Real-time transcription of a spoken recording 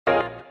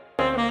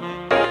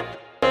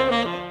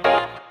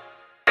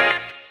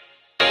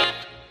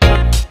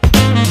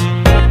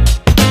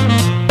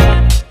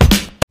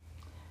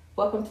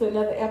Welcome to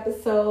another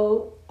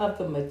episode of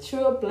the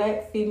Mature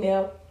Black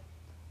Female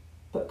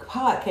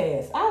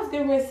Podcast. I was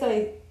getting ready to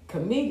say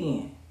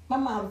comedian. My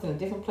mind was in a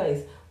different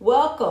place.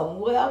 Welcome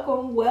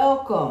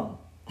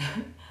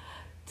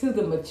to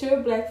the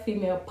Mature Black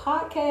Female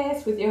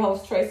Podcast with your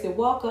host, Tracy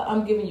Walker.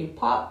 I'm giving you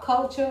pop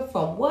culture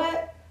from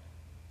what?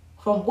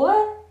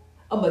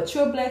 A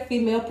mature black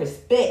female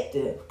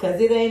perspective, because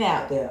it ain't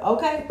out there,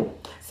 okay?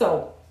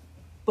 So,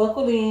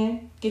 buckle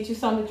in, get you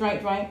something to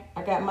drink.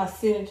 I got my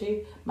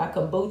Synergy, my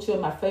kombucha.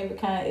 My favorite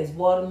kind is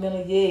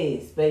watermelon.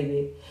 Yes,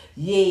 baby.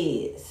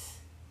 Yes.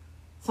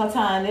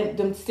 Sometimes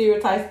them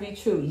stereotypes be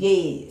true.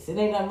 Yes. It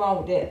ain't nothing wrong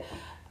with that.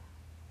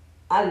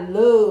 I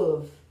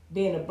love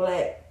being a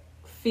black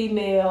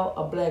female,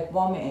 a black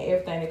woman, and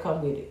everything that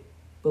come with it.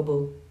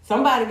 Boo-boo.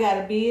 Somebody got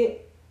to be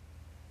it.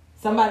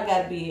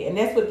 And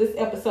that's what this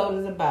episode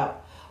is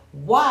about.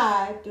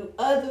 Why do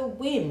other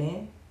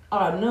women,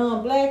 or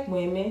non-black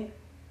women,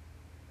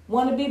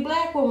 want to be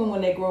black women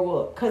when they grow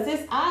up? Because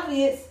it's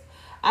obvious.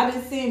 I've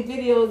been seeing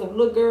videos of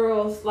little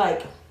girls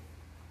like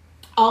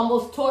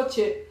almost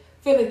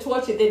feeling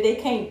tortured that they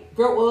can't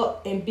grow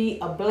up and be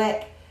a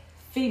black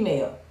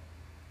female.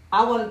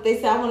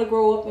 They say I want to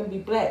grow up and be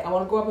black. I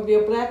want to grow up and be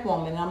a black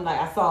woman. And I'm like,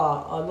 I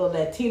saw a little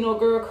Latino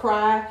girl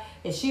cry,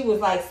 and she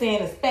was like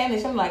saying in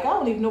Spanish. I'm like, I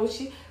don't even know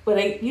but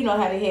they, you know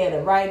how they had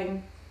a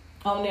writing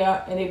on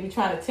there, and they be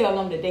trying to tell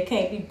them that they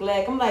can't be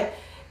black. I'm like,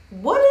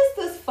 what is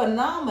this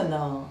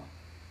phenomenon?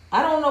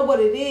 I don't know what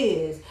it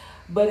is,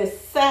 but it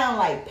sound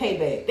like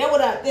payback.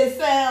 It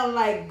sound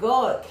like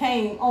God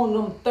came on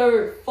them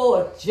third,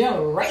 fourth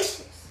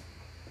generations.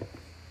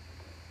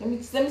 Let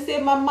me see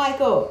if my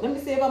mic up.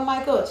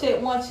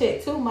 Check 1,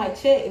 check 2, mic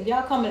check. If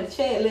y'all come in the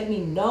chat, let me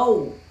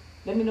know.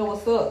 Let me know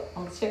what's up.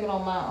 I'm gonna check it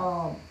on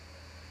my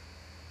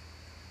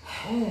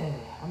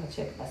I'm gonna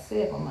check it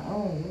myself on my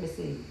own. Let me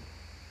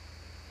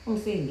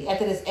see.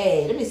 After this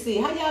ad, let me see.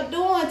 How y'all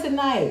doing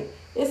tonight?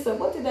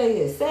 What today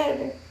is?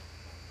 Saturday.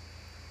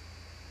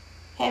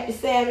 Happy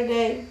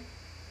Saturday.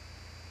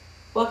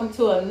 Welcome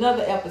to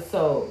another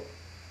episode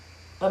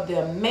of the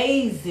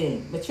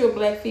amazing Mature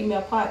Black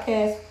Female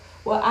Podcast,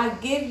 where I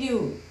give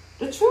you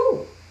the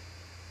truth.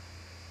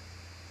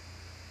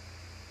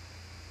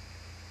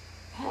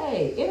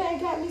 Hey, it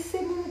ain't got me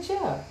sitting in the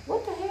chair.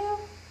 What the hell?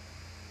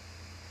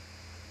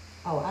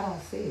 Oh, I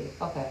don't see it.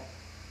 Okay.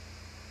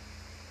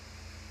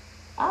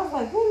 I was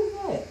like, what is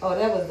that? Oh,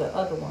 that was the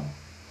other one.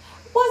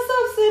 What's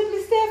up,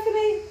 Simply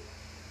Stephanie?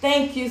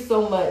 Thank you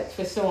so much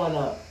for showing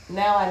up.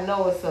 Now I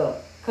know it's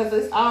up. Because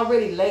it's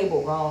already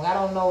labeled wrong. I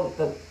don't know.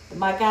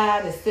 My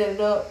guy that set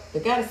it up, the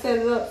guy that set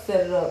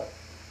it up.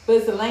 But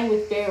it's a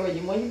language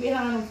barrier. When you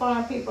behind them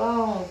foreign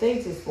people,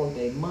 they just want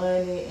their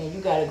money. And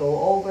you got to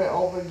go over and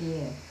over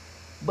again.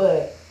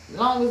 But as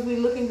long as we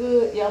looking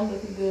good, yeah, I'm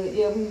looking good.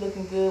 Yeah, we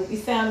looking good. We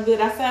sound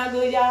good. I sound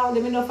good, y'all.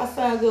 Let me know if I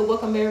sound good.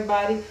 Welcome,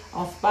 everybody,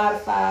 on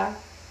Spotify,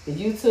 the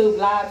YouTube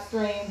live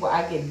stream where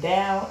I get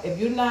down. If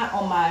you're not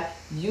on my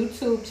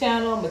YouTube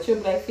channel, Mature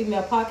Black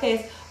Female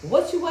Podcast,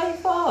 what you waiting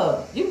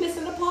for? You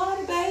missing the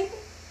party, baby.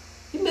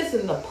 You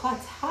missing the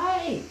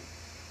party.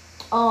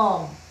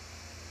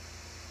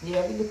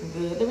 Yeah, we looking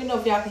good. Let me know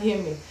if y'all can hear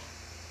me.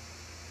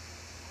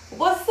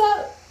 What's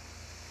up?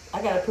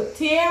 I gotta put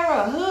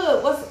Tiara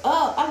Hood. What's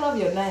up? I love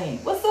your name.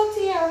 What's up,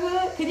 Tiara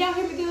Hood? Can y'all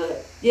hear me good?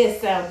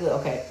 Yes, sound good.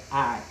 Okay.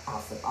 All right.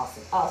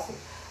 Awesome.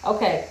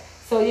 Okay.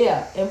 So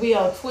yeah, and we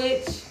on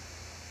Twitch.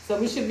 So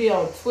we should be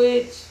on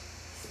Twitch,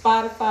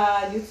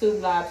 Spotify,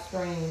 YouTube live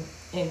stream,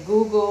 and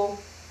Google.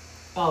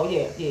 Oh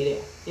yeah.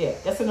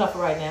 That's enough for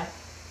right now.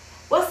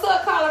 What's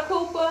up, Carla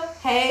Cooper?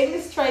 Hey,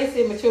 Miss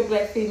Tracy, Mature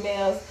Black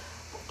Females.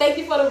 Thank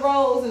you for the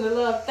rose and the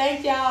love.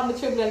 Thank y'all,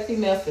 Mature Black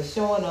Females, for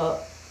showing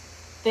up.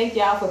 Thank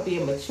y'all for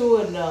being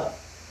mature enough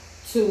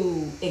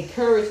to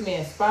encourage me,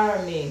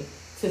 inspire me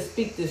to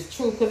speak this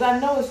truth. Because I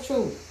know it's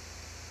true.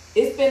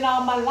 It's been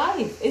all my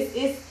life.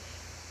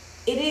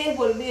 It is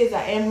what it is.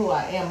 I am who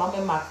I am. I'm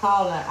in my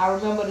calling. I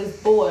remember this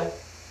boy,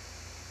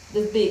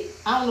 this big,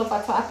 I don't know if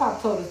I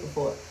probably told this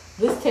before,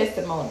 this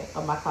testimony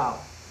of my call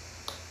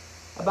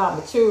about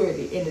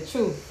maturity and the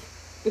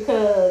truth.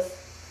 Because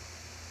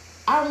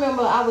I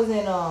remember I was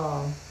in,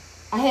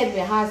 I had to be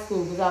in high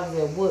school because I was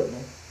at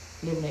Woodland,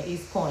 living in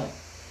East Point.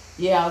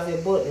 Yeah, I was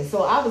at Woodland.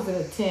 So I was in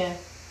the 10th,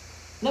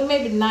 no,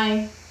 maybe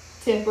 9th,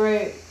 10th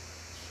grade.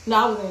 No,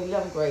 I was in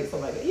 11th grade,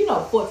 something like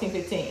that. 14,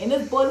 15. And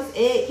this boy, this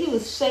Ed, he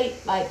was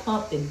shaped like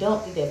Humpty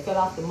Dumpty that fell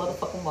off the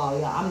motherfucking wall,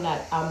 y'all.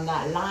 I'm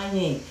not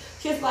lying.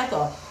 Just like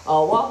a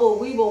wobble,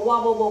 weeble,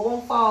 wobble, but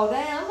won't fall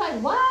down. I'm like,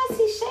 why is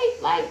he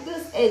shaped like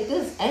this? At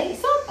this ain't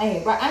something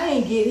ain't right. I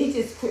ain't get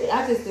it.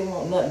 I just didn't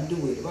want nothing to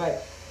do with it, right?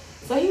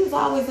 So he was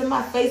always in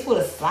my face with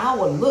a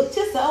sour look,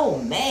 just an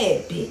old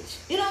mad bitch.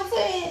 You know what I'm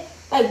saying?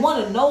 Like,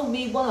 want to know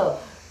me, want to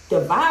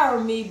devour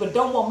me, but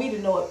don't want me to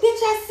know it. Bitch,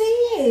 I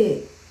see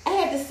it. I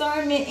had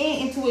discernment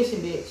and intuition,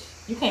 bitch.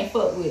 You can't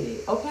fuck with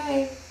it,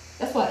 okay?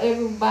 That's why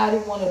everybody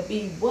want to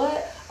be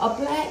what? A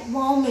black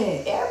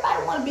woman.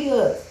 Everybody want to be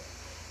us.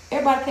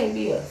 Everybody can't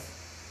be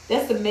us.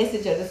 That's the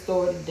message of the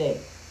story today.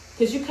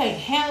 Because you can't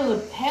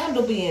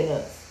handle being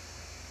us.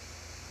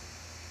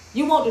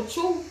 You want the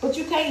truth, but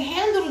you can't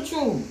handle the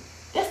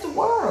truth. That's the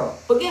world.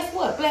 But guess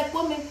what? Black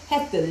women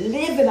have to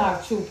live in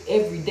our truth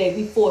every day.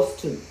 We forced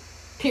to.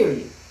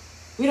 Period.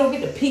 We don't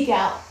get to peek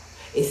out,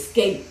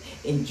 escape,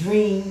 and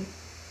dream.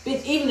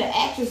 Bitch, even the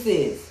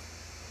actresses,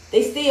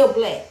 they still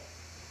black.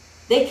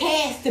 They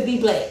cast to be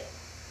black.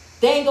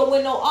 They ain't gonna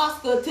win no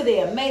Oscar till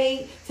they're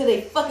made, till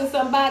they fucking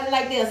somebody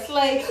like they're a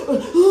slave.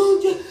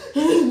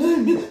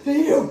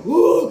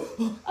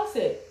 I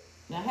said,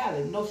 now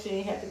Halle, no, she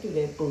ain't have to do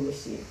that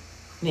bullshit.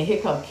 And then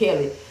here come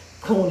Kelly,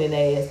 cooning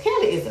ass.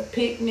 Kelly is a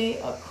picnic,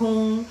 a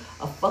coon,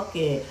 a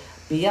fucking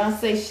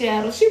Beyonce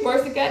shadow. She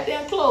worse than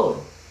goddamn Chloe.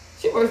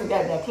 She worse than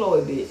goddamn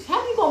Chloe, bitch. How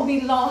you gonna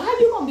be long? How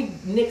you gonna be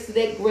next to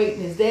that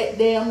greatness that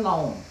damn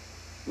long?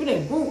 You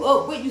done grew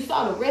up with, you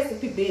saw the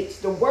recipe,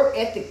 bitch, the work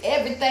ethic,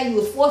 everything you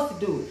was forced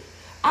to do.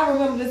 I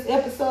remember this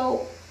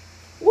episode.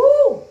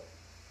 Woo!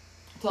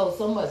 Told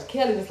so much.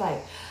 Kelly was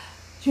like,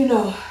 you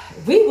know,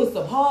 we was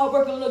some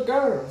hard-working little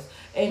girls.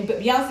 And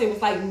Beyonce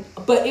was like,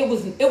 but it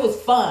was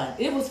fun.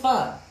 It was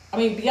fun. I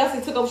mean,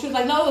 Beyonce took over. She was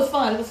like, no, it was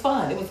fun. It was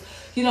fun. It was,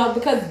 you know,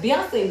 because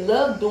Beyonce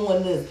loved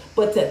doing this.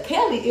 But to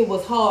Kelly, it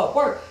was hard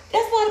work.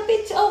 That's why the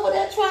bitch over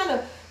there trying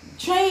to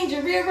change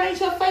and rearrange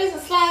her face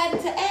and slide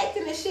into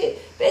acting and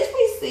shit. Bitch,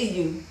 we see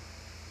you.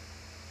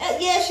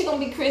 Yeah, she gonna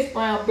be Chris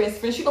Brown's best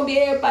friend. She gonna be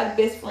everybody's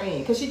best friend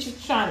because she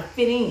just trying to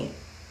fit in.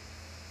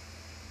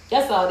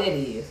 That's all that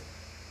is.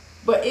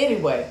 But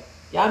anyway,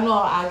 y'all know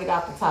I'll get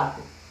off the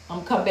topic. I'm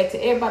gonna come back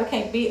to everybody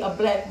can't be a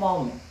black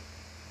woman.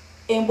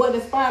 And what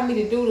inspired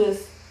me to do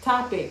this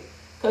topic,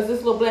 because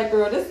this little black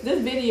girl, this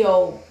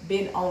video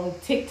been on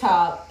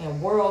TikTok and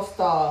World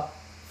Star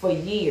for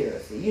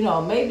years. You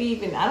know, maybe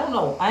even, I don't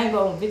know, I ain't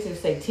gonna venture to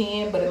say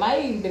 10, but it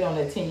might even been on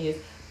there 10 years.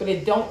 But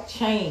it don't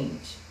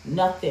change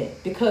nothing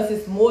because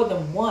it's more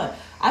than one.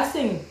 I've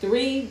seen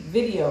 3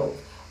 videos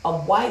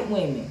of white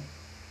women,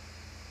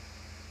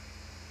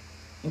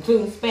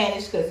 including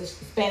Spanish, because it's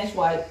Spanish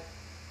white,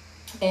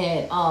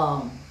 and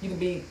you can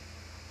be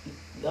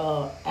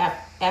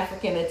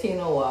African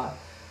Latino or,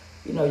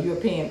 you know,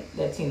 European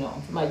Latino.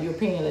 I'm talking about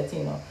European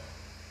Latino.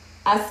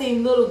 I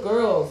seen little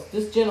girls,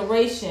 this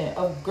generation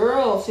of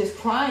girls just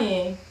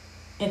crying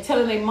and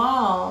telling their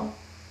mom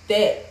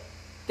that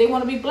they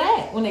want to be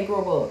black when they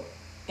grow up.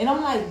 And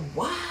I'm like,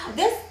 wow,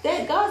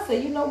 that God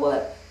said, you know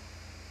what?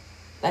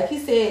 Like he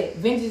said,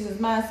 vengeance is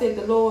mine, said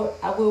the Lord,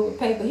 I will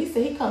repay. But he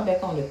said he come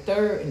back on the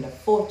 3rd and the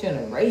 4th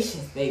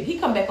generations, baby. He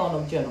come back on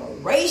them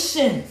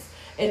generations.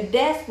 And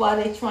that's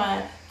why they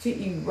trying to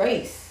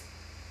erase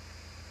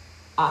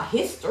our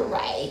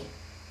history.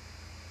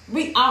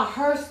 We are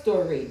her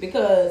story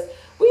because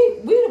we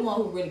the one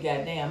who really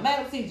got down.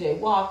 Madam C.J.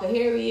 Walker,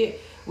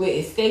 Harriet, with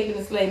escaping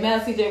the slave.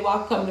 Madam C.J.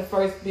 Walker coming the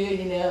first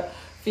billionaire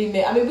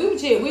female. I mean, we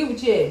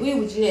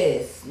were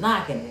just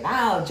knocking it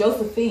out.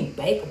 Josephine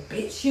Baker,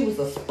 bitch, she was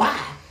a spy.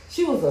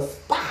 She was a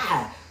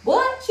spy.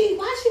 What?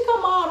 Why she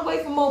come all the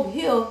way from over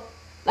here,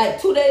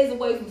 like 2 days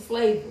away from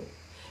slavery,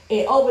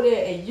 and over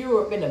there in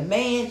Europe in a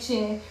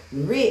mansion,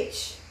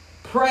 rich,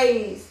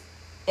 praised,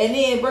 and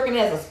then working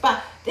as a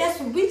spy? That's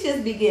what we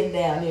just be getting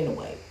down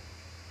anyway.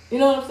 You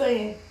know what I'm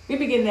saying? We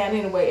be getting down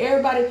anyway.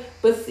 Everybody,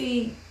 but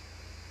see,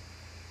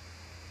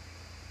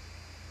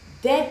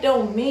 that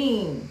don't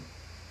mean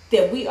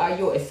that we are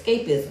your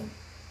escapism.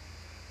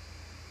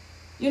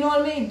 You know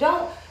what I mean?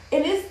 Don't,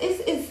 and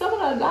it's some of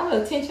the, a lot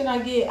of attention I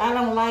get, I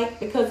don't like,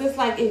 because it's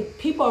like if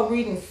people are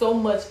reading so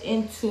much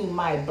into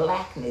my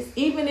blackness,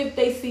 even if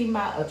they see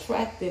my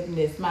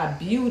attractiveness, my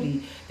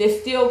beauty, they're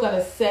still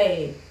gonna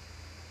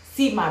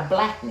see my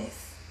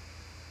blackness.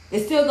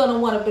 They're still gonna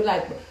want to be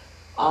like,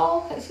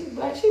 oh, okay, she's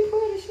black, she's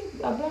pretty,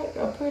 she's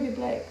a pretty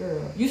black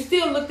girl. You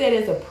still looked at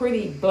it as a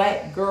pretty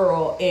black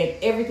girl and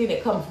everything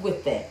that comes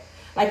with that.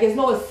 Like there's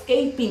no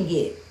escaping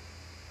it.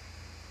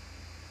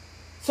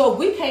 So if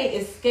we can't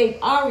escape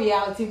our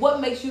reality,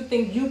 what makes you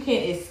think you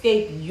can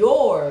escape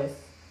yours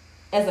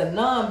as a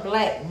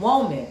non-black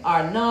woman or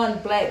a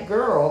non-black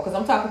girl? Because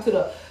I'm talking to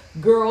the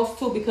girls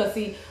too, because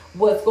see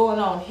what's going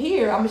on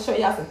here. I'm going to show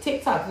y'all some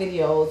TikTok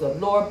videos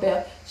of Laura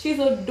Beth. She's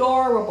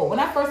adorable.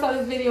 When I first saw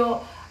this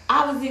video,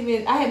 I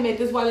had met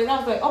this white lady and I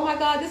was like, oh my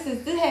God, this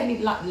had me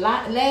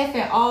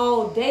laughing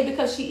all day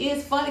because she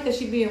is funny, because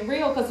she being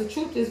real, because the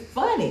truth is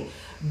funny.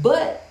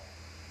 But,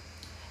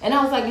 and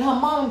I was like, her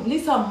mom, at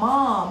least her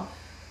mom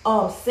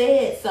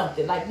said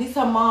something. Like, at least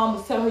her mom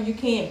was telling her you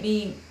can't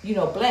be, you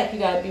know, black, you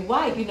gotta be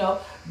white, you know.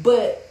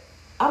 But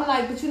I'm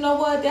like, but you know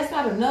what? That's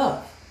not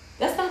enough.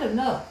 That's not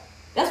enough.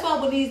 That's why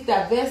when these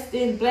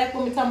divesting black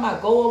women talking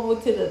about go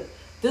over to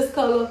this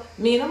color,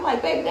 I'm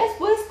like, baby, that's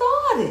where it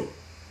started.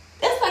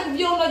 That's like if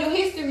you don't know your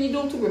history, you're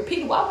doing to repeat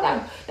it. Why would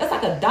I? That's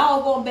like a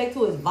dog going back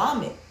to his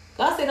vomit.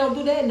 God said don't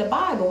do that in the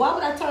Bible. Why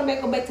would I turn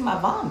back, go back to my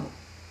vomit?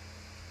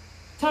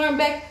 Turn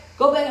back,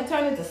 go back and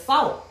turn into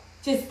salt.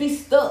 Just be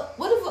stuck.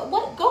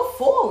 What? Go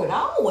forward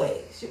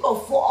always. You go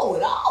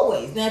forward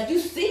always. Now, if you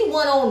see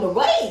one on the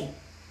way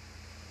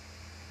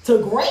to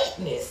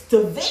greatness,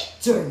 to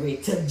victory,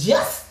 to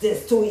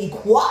justice, to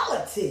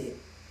equality,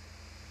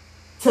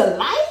 to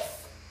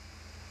life,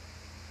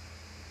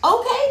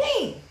 okay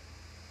then.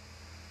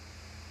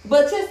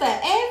 But just the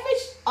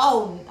average,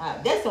 oh,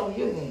 that's on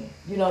you then.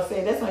 You know what I'm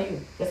saying? That's on you.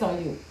 That's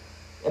on you.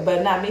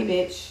 But not me,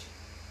 bitch.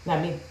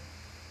 Not me.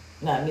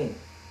 Not me.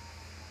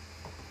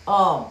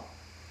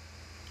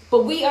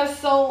 But we are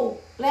so,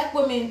 black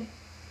women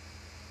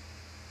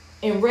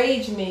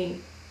enrage me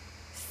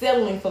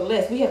settling for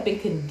less. We have been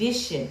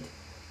conditioned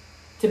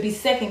to be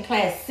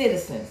second-class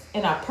citizens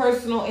in our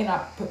personal, in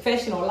our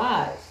professional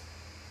lives.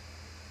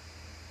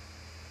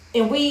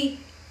 And we,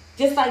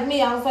 just like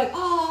me, I was like,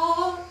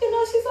 oh, you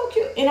know, she's so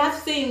cute. And I've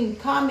seen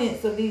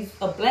comments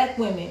of black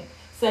women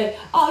say,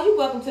 oh, you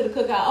welcome to the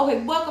cookout.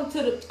 Okay, welcome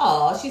to the,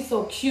 oh, she's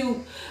so cute.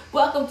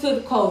 Welcome to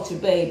the culture,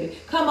 baby.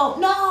 Come on.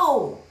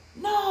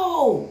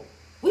 No.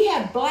 We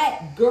have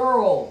black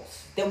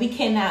girls that we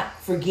cannot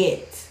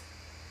forget.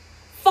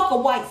 Fuck a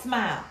white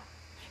smile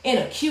and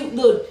a cute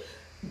little,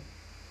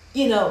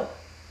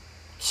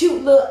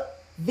 cute little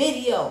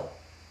video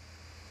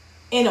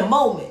in a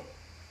moment.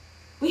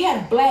 We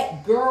have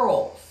black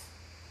girls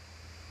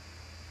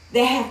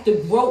that have to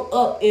grow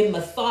up in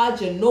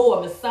misogyny,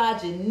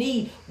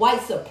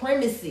 white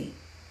supremacy,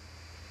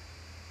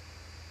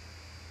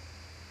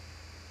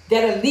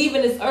 that are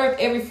leaving this earth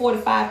every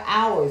 45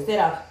 hours, that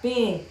are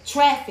being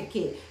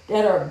trafficked,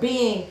 that are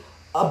being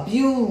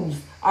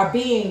abused, are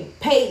being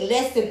paid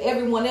less than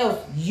everyone else,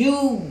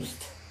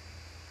 used.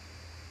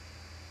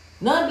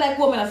 Non-black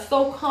women are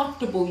so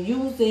comfortable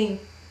using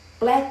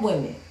black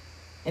women.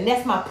 And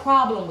that's my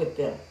problem with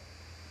them.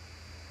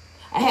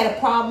 I had a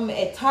problem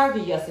at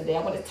Target yesterday.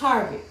 I went to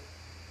Target.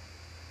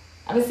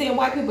 I've been seeing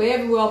white people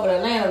everywhere over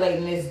Atlanta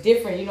lately, and it's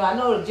different. You know, I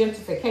know the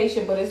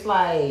gentrification, but it's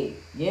like,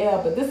 yeah,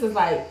 but this is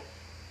like,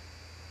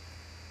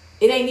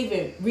 it ain't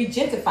even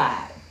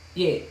re-gentrified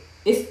yet.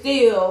 It's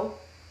still,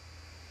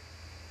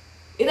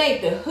 it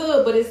ain't the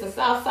hood, but it's the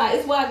south side.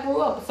 It's where I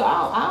grew up. So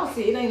I don't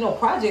see, it ain't no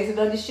projects and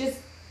nothing. It's just,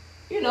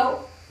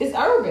 it's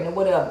urban or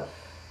whatever.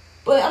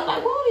 But I'm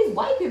like, where all these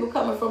white people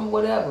coming from or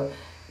whatever?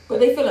 But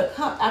they feel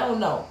I don't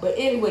know. But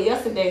anyway,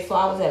 yesterday, so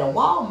I was at a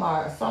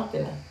Walmart or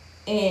something,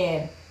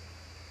 and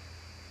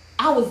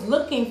I was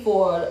looking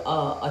for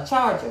a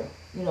charger,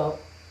 and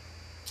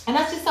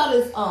I just saw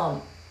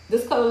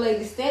this colored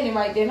lady standing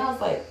right there, and I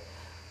was like,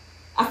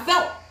 I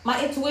felt,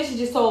 my intuition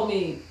just told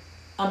me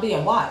I'm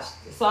being watched.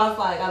 So I was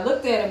like, I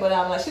looked at her, but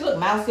I'm like, she looked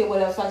mousy or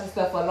whatever, so I just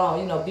left her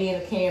alone, being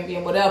a Karen,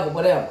 being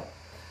whatever.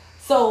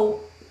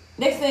 So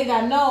next thing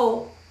I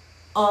know,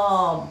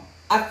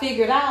 I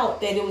figured out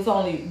that it was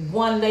only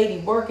one lady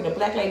working, a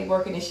black lady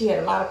working, and she had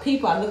a lot of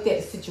people. I looked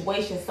at the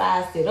situation,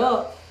 sized it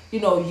up,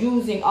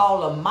 using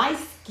all of my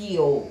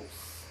skills,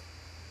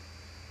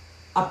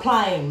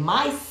 applying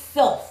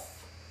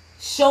myself,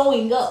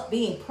 showing up,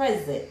 being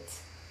present,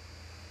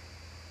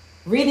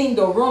 reading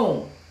the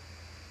room.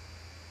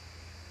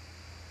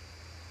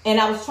 And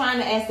I was trying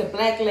to ask the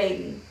black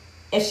lady,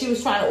 and she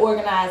was trying to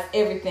organize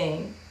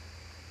everything,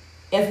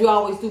 as we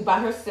always do, by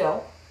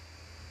herself.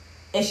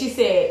 And she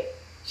said,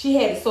 she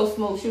had it so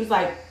smooth. She was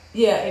like,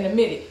 yeah, in a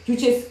minute. You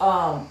just,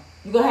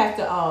 you're going to have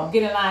to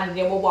get in line, and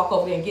then we'll walk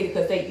over there and get it,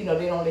 because they, they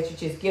don't let you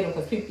just get them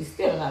because people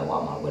stealing out of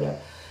Walmart, whatever.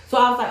 So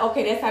I was like,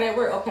 okay, that's how that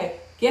works. Okay,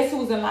 guess who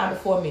was in line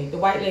before me? The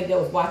white lady that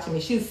was watching me.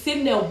 She was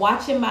sitting there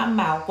watching my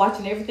mouth,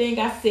 watching everything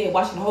I said,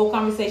 watching the whole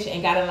conversation,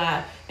 and got in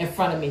line in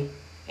front of me.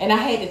 And I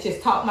had to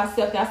just talk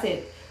myself down. I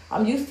said,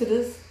 I'm used to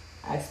this.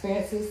 I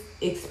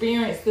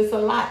experienced this a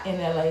lot in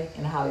LA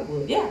and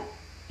Hollywood. Yeah.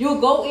 You'll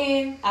go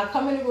in, I'll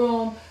come in the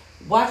room,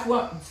 watch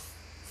what,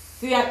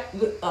 see,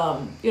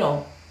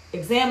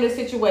 examine the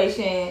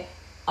situation,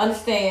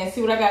 understand,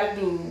 see what I got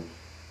to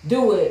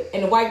do it.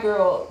 And the white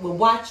girl will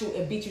watch you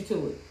and beat you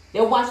to it.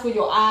 They'll watch where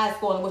your eyes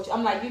going.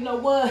 I'm like, you know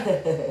what?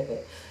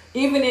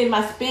 Even in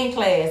my spin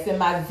class, in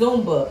my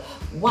Zumba,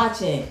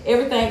 watching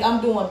everything I'm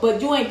doing.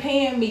 But you ain't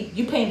paying me.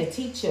 You paying the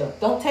teacher.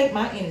 Don't take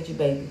my energy,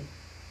 baby.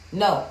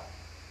 No.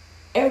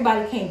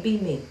 Everybody can't be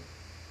me.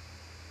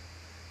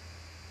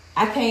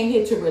 I came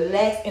here to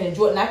relax and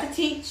enjoy, not to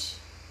teach.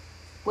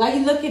 Why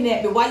you looking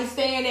at me? Why you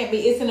staring at me?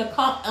 It's an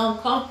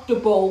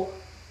uncomfortable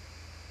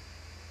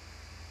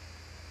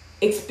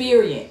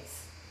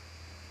experience.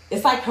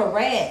 It's like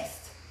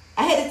harassed.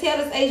 I had to tell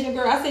this Asian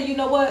girl, I said, you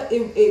know what?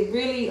 It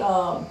really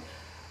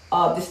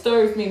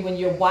disturbs me when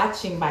you're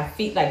watching my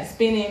feet, like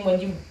spinning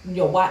when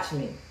you're watching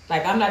me.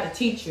 Like, I'm not the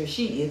teacher,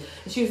 she is.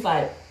 And she was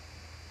like,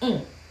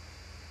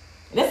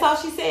 That's all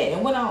she said,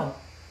 and went on.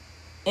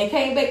 And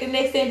came back the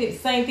next day and did the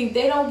same thing.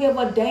 They don't give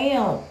a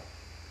damn.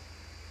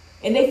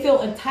 And they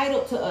feel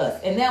entitled to us.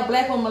 And now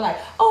black women are like,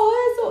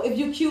 oh, if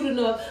you cute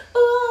enough,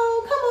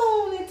 oh, come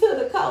on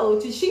into the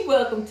coach. And she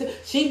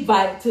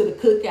invited to the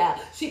cookout.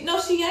 She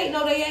ain't.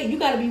 No, they ain't. You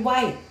got to be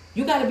white.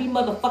 You got to be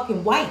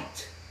motherfucking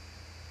white.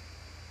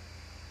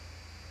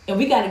 And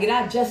we got to get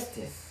our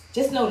justice.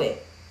 Just know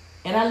that.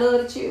 And I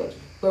love the children.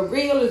 But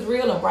real is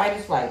real and right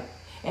is right.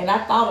 And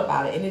I thought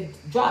about it, and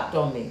it dropped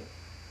on me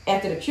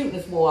after the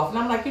cuteness wore off. And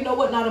I'm like, you know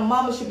what? Now the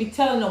mama should be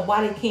telling them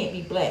why they can't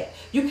be black.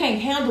 You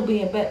can't handle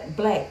being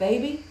black,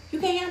 baby.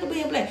 You can't handle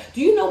being black. Do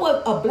you know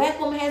what a black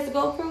woman has to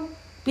go through?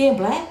 Being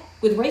black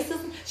with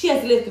racism? She has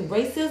to live through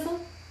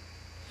racism,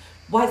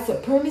 white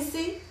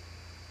supremacy.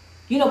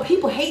 You know,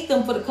 people hate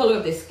them for the color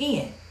of their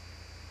skin.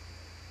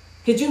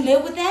 Could you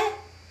live with that?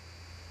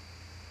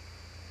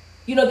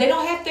 You know, they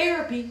don't have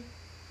therapy.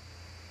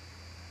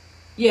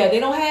 Yeah,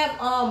 they don't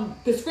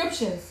have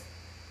prescriptions.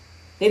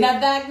 They're not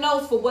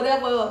diagnosed for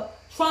whatever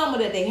trauma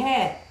that they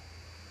had.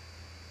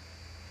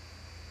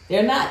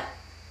 They're not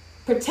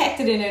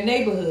protected in their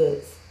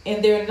neighborhoods.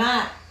 And they're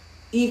not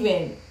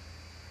even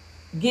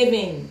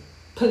giving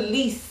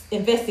police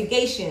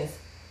investigations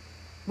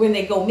when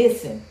they go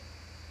missing.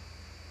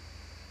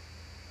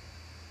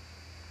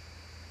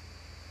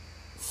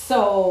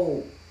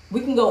 So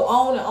we can go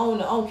on and on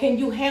and on. Can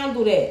you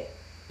handle that?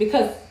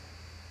 Because,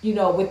 you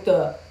know, with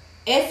the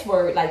S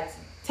word, like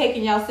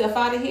taking yourself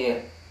out of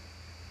here,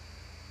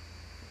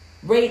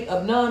 rate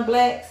of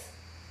non-blacks,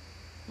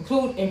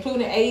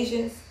 including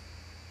Asians,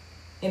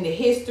 in the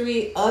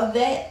history of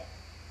that,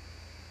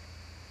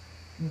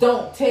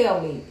 don't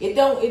tell me. It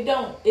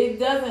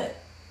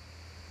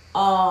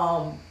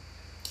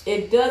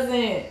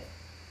doesn't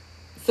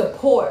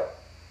support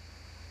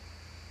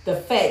the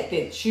fact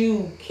that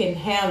you can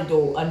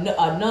handle,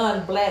 a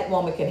non-black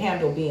woman can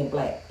handle being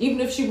black. Even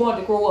if she wanted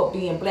to grow up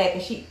being black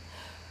and she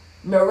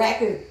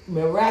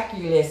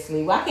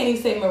miraculously, well, I can't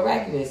even say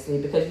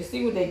miraculously because you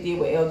see what they did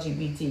with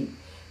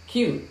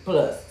LGBTQ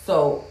plus.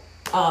 So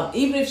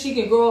even if she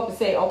can grow up and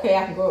say, okay,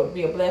 I can grow up to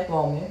be a black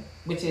woman,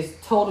 which is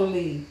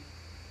totally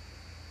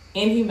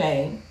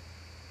inhumane,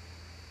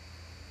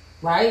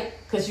 right?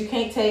 Because you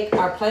can't take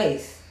our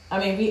place. I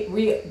mean,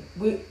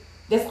 we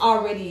that's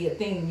already a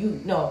thing.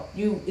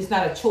 It's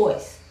not a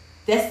choice.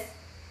 That's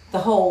the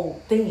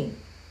whole thing.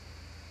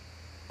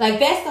 Like,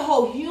 that's the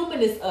whole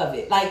humanness of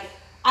it. Like,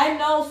 I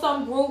know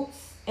some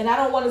groups, and I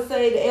don't want to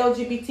say the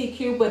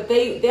LGBTQ, but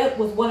that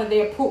was one of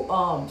their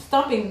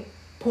stumping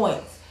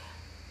points.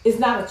 It's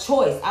not a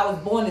choice. I was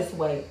born this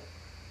way.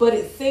 But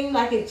it seemed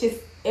like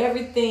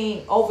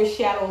everything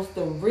overshadows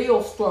the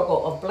real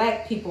struggle of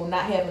black people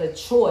not having a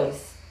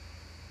choice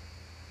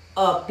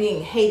of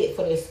being hated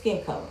for their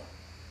skin color.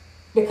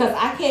 Because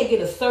I can't get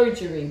a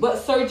surgery. What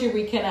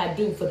surgery can I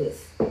do for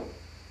this?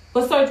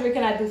 What surgery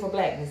can I do for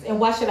blackness?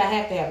 And why should I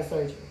have to have a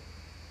surgery?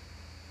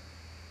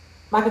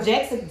 Michael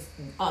Jackson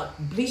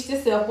bleached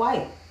himself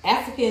white.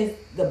 Africans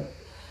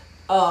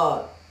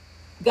got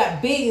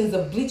billions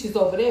of bleachers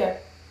over there.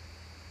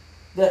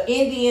 The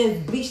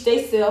Indians bleached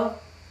themselves.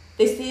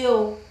 They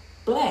still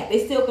black.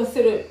 They still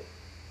considered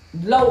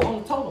low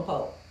on the totem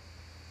pole.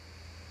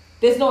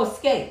 There's no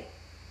escape.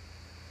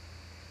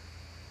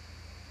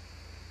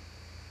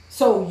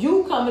 So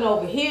you coming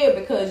over here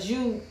because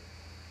you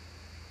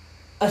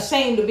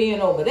ashamed of being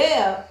over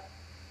there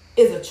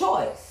is a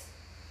choice.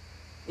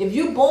 If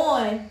you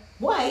born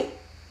white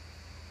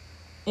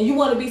and you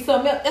want to be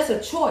something else, that's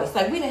a choice.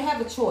 Like, we didn't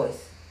have a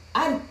choice.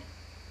 I ain't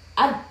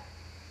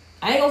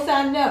gonna say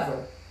I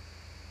never,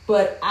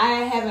 but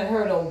I haven't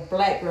heard a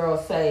black girl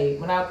say,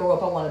 when I grow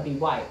up, I want to be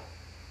white.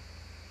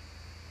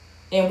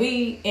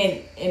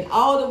 And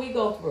all that we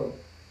go through.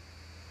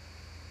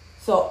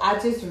 So I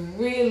just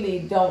really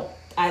don't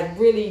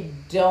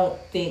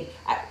think,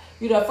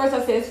 at first I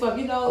said it's for,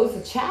 it's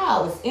a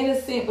child, it's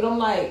innocent, but I'm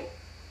like,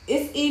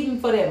 it's even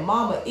for that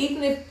mama,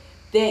 even if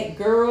that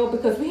girl,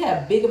 because we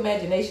have big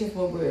imaginations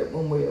when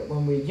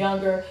we're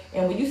younger,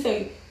 and when you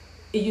say,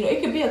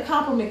 it could be a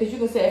compliment, because you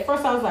can say, at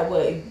first I was like,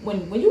 well,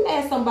 when you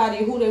ask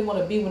somebody who they want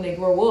to be when they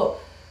grow up,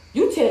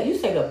 you say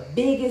the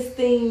biggest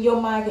thing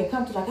your mind can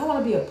come to, like, I want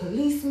to be a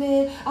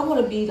policeman, I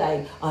want to be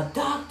like a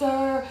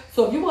doctor.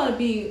 So if you want to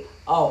be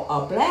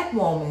a black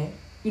woman,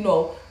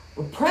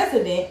 a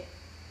president,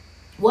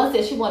 one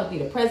said she wanted to be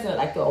the president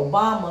like the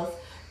Obamas,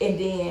 and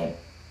then,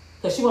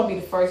 because she wanted to be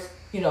the first,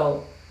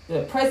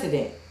 the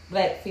president,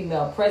 black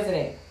female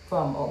president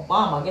from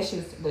Obama. I guess she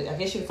was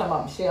talking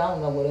about Michelle, I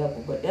don't know, whatever,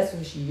 but that's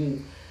what she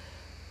used.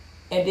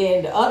 And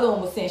then the other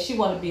one was saying she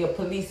wanted to be a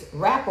police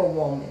rapper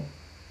woman.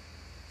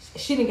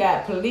 She done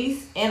got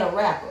police and a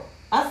rapper.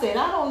 I said,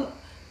 I don't,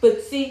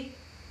 but see,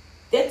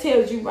 that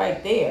tells you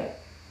right there.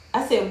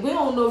 I said, we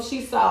don't know if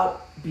she saw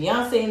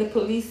Beyonce in the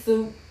police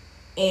suit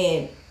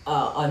and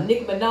a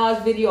Nicki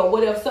Minaj video or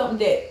whatever, something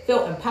that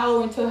felt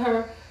empowering to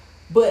her.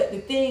 But the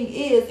thing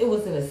is, it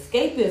was an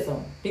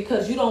escapism,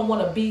 because you don't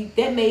want to be,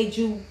 that made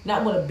you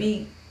not want to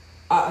be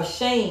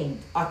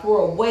ashamed or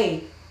throw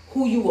away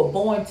who you were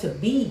born to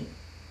be.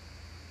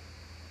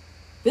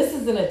 This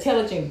is an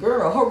intelligent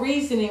girl. Her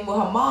reasoning with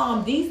her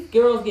mom, these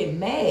girls get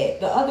mad.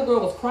 The other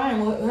girl was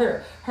crying with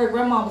her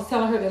grandma was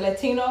telling her, the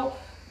Latino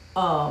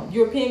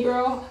European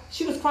girl,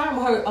 she was crying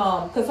with her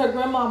because her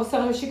grandma was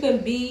telling her she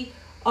couldn't be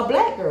a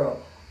black girl.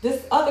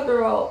 This other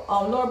girl,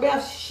 Laura Bell,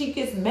 she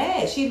gets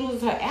mad. She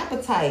loses her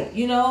appetite,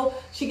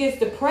 She gets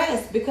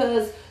depressed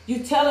because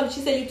you tell them, she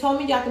said, you told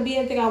me I can be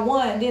anything I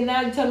want. And then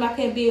now you tell me I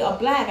can't be a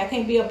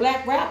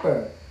black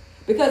rapper.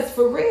 Because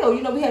for real,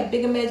 we have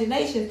big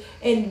imaginations.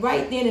 And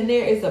right then and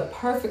there is a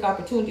perfect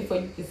opportunity for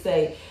you to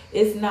say,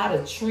 it's not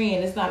a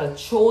trend. It's not a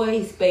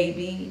choice,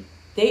 baby.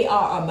 They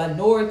are a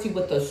minority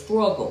with a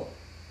struggle.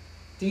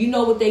 Do you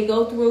know what they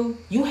go through?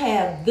 You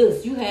have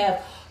this. You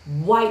have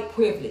white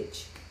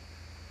privilege.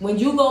 When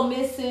you go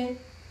missing,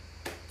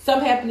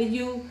 Something happened to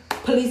you,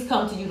 police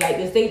come to you like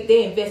this.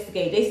 They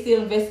investigate. They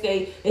still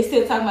investigate. They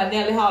still talking about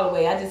Nellie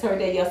Holloway. I just heard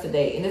that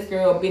yesterday. And this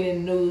girl been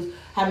in the news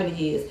how many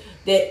years?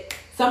 That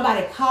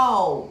somebody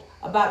called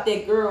about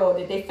that girl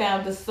that they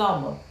found this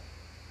summer.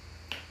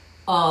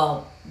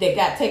 That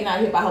got taken out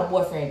here by her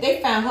boyfriend. They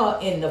found her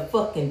in the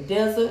fucking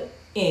desert,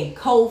 in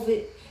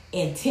COVID,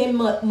 in 10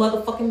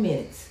 motherfucking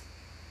minutes.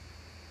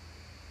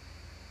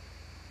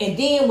 And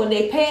then when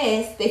they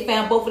passed, they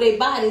found both of their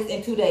bodies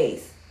in 2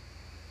 days.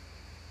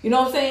 You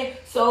know what I'm saying?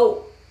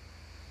 So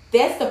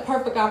that's the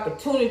perfect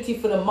opportunity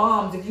for the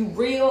moms. If you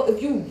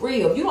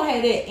don't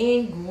have that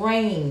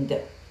ingrained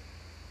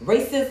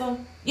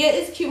racism, yeah,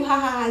 it's cute, ha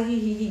ha ha,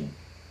 he.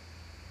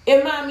 It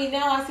reminds me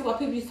now, I see why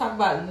people used to talk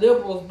about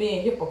liberals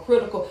being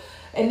hypocritical.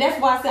 And that's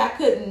why I say I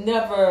could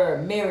never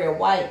marry a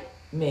white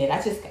man.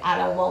 I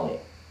don't want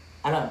it.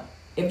 I don't.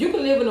 If you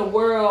can live in a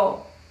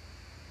world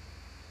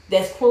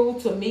that's cruel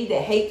to me,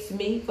 that hates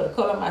me for the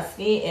color of my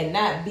skin, and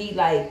not be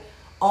like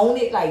on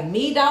it, like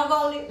me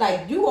doggone it,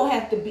 like you gonna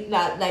have to be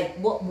like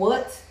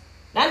what?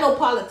 Not no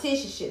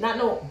politician shit, not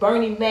no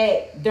Bernie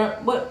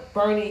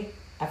Bernie,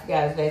 I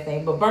forgot his last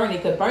name, but Bernie,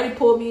 because Bernie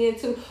pulled me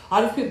into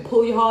all these people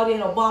pull your heart in.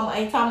 Obama, I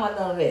ain't talking about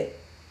none of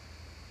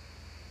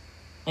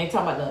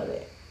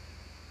that.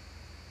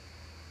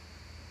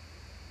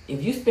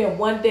 If you spend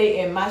one day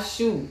in my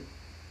shoe,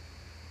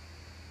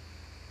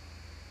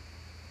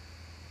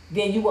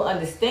 then you will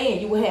understand.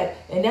 You will have,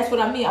 and that's what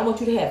I mean. I want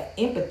you to have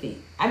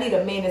empathy. I need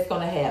a man that's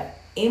going to have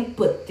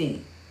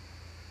empathy.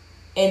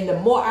 And the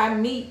more I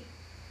meet,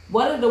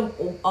 one of the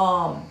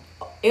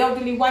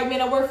elderly white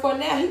men I work for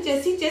now, he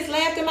just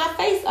laughed in my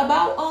face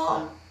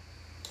about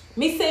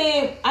me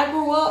saying I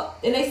grew up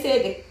and they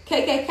said the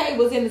KKK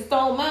was in the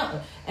Stone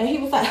Mountain, and he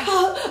was like,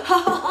 ha,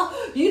 ha,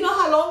 ha, you know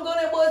how long ago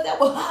that was? That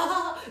was ha, ha,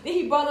 ha. Then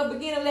he brought up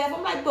again and laughed.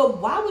 I'm like, but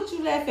why would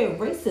you laugh at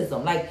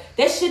racism? Like,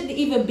 that shouldn't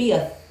even be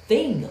a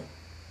thing.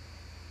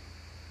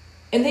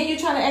 And then you're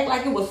trying to act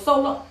like it was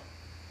so long.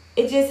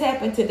 It just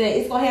happened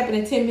today. It's going to happen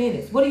in 10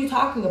 minutes. What are you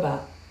talking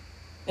about?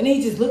 And then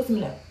he just looks at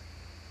me like,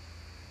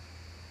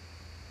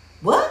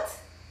 what?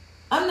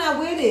 I'm not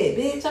with it,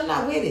 bitch. I'm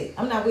not with it.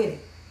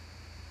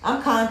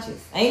 I'm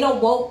conscious. Ain't no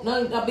woke.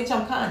 No, bitch,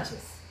 I'm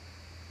conscious.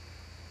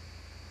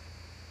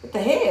 What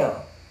the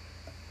hell?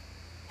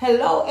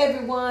 Hello,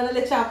 everyone. I'll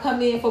let y'all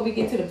come in before we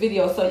get to the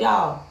video. So,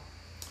 y'all,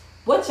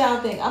 what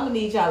y'all think? I'm going to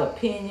need y'all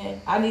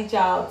opinion. I need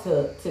y'all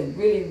to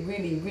really,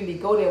 really, really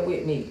go there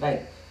with me.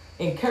 Like,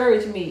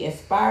 encourage me,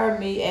 inspire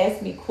me,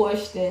 ask me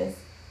questions,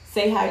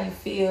 say how you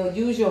feel,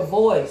 use your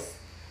voice.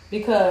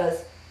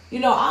 Because, you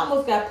know, I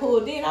almost got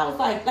pulled in. I was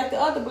like the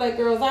other black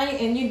girls,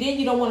 then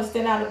you don't want to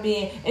stand out of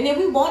being, and then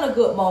we want a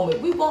good moment.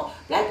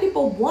 Black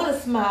people want to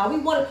smile.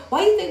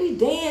 Why do you think we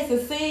dance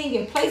and sing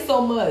and play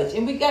so much?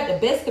 And we got the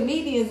best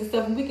comedians and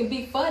stuff, and we can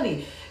be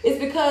funny. It's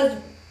because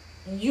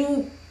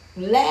you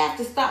laugh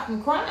to stop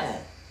from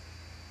crying.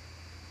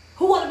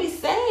 Who want to be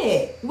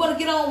sad? You want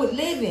to get on with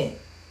living.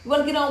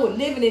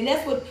 And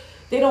that's what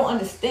they don't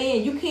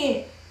understand. You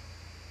can't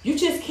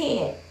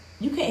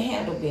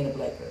handle being a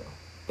black girl,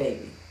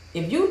 baby.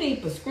 If you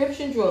need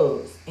prescription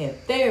drugs and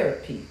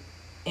therapy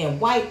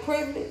and white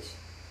privilege,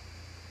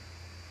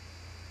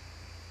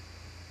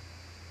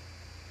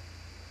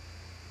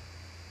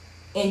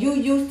 and you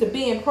used to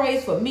being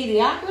praised for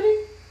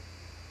mediocrity,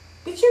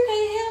 but you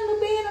can't handle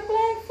being a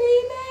black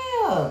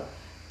female.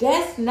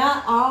 That's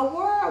not our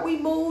world. We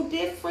move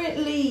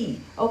differently,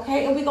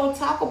 okay? And we're going to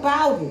talk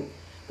about it.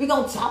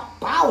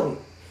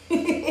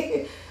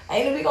 Hey,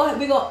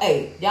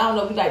 y'all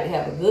know we like to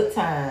have a good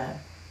time.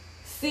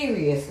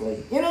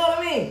 Seriously. You know what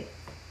I mean?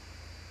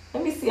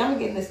 Let me see. I'm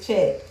getting this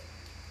chat.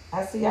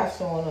 I see y'all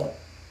showing up.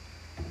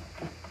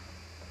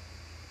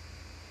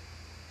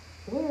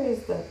 Where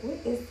is the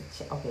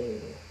chat? Okay, here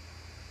it is.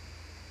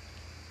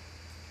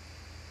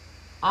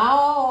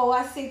 Oh,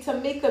 I see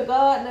Tamika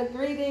Gardner.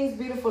 Greetings,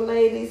 beautiful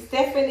ladies.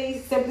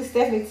 Stephanie, simply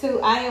Stephanie too.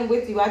 I am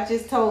with you. I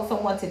just told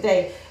someone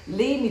today,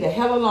 leave me the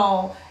hell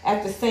alone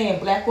after saying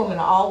black women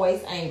are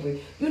always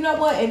angry. You know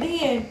what? And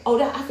then,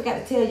 I forgot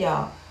to tell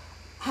y'all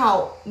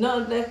how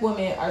non-black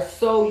women are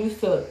so used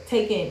to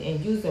taking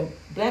and using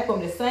black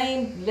women.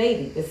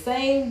 The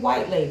same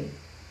white lady,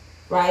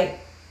 right?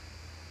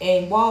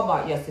 In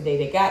Walmart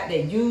yesterday,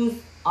 they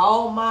used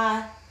all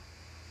my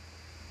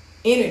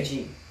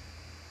energy.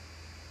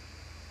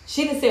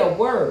 She didn't say a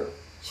word.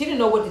 She didn't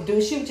know what to do.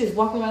 She was just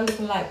walking around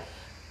looking like,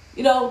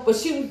 but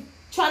she was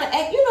trying to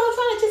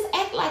just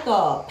act like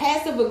a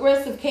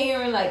passive-aggressive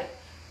Karen, like,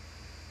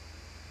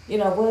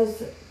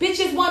 bitch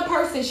is one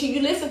person.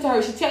 You listen to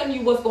her. She's telling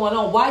you what's going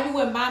on. Why you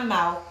in my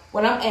mouth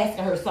when I'm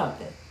asking her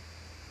something?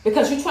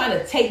 Because you're trying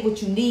to take what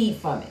you need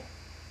from it.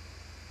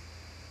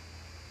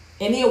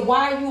 And then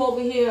why are you over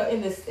here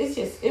in this?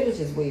 It was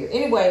just weird.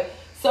 Anyway,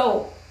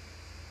 so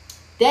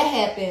that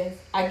happens.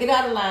 I get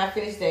out of line,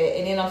 finish that,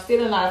 and then I'm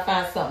still in line to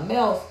find something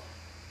else.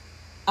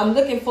 I'm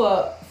looking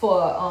for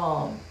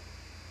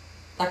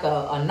like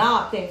a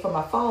knob thing for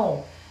my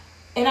phone.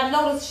 And I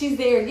notice she's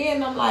there again,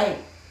 and I'm like,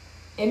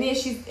 and then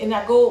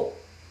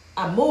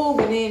I move,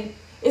 and then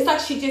it's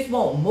like she just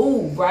won't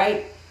move,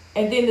 right?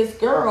 And then this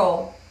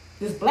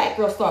black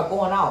girl started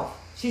going off.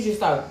 She just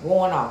started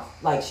going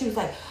off. Like, she was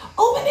like,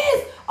 open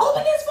this for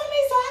me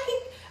so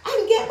I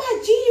can get my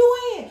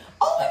GUN.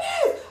 Open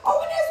this.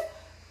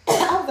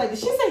 I was like, did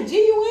she say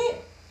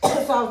GUN?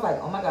 So I was like,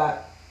 oh my God.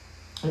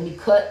 Let me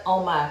cut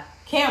on my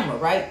camera,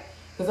 right?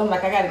 Because I'm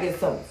like, I got to get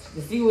something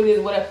to see what it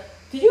is, whatever.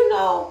 Do you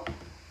know,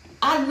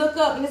 I look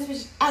up and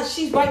this bitch,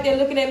 she's right there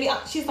looking at me.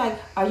 She's like,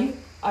 are you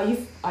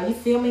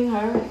filming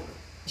her?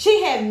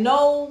 She had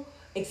no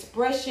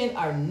expression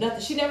or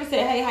nothing. She never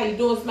said, hey, how you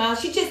doing, smile.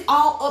 She just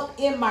all up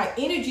in my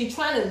energy,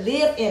 trying to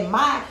live in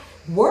my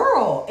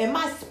world, in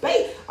my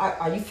space.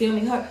 Are you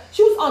filming her?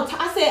 She was on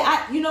I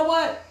said, you know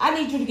what? I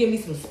need you to give me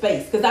some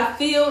space because I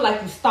feel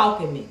like you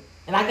stalking me.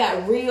 And I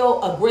got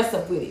real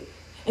aggressive with it.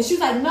 And she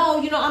was like, no,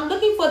 I'm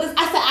looking for this.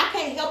 I said, I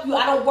can't help you.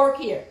 I don't work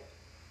here.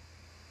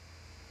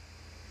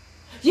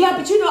 Yeah,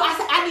 but I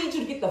said, I need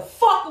you to get the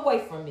fuck away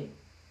from me.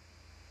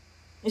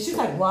 And she's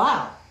like,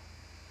 wow.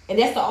 And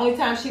that's the only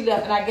time she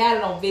left. And I got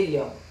it on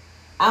video.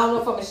 I don't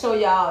know if I'm going to show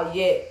y'all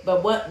yet.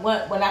 But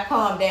when I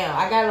calm down,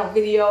 I got it on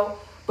video.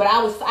 But I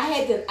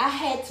had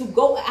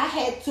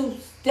to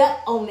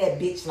step on that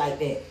bitch like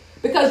that.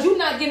 Because you're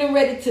not getting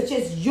ready to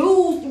just get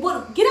out of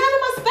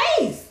my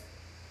space.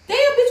 Damn,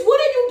 bitch, what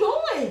are you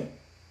doing?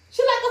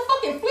 She like a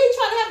fucking flea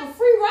trying to have a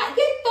free ride.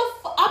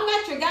 I'm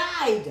not your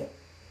guide.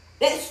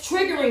 That's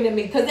triggering to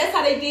me because that's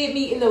how they did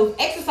me in those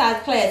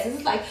exercise classes.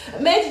 It's like,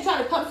 imagine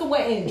trying to come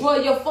somewhere and enjoy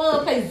your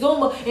fun, play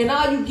Zumba, and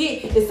all you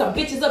get is some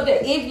bitches up there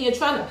envying and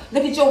trying to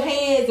look at your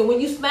hands, and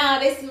when you smile,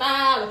 they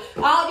smile. It's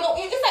like,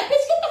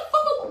 bitch, get the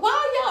fuck up.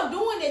 Why are y'all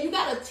doing that? You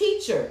got a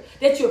teacher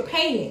that you're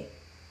paying.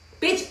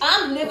 Bitch,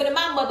 I'm living in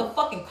my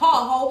motherfucking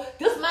car hole.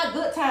 This is my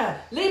good time.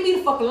 Leave me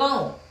the fuck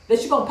alone.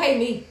 That you gonna pay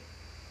me.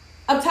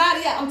 I'm tired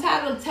of that. I'm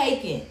tired of them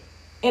taking.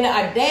 And the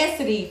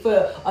audacity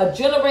for a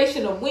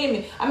generation of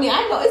women. I mean,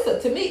 I know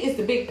to me, it's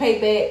the big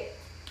payback.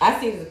 I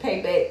see it as a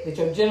payback that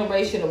your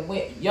generation of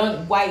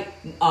young white,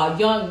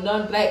 young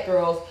non-black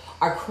girls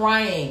are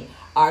crying,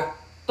 are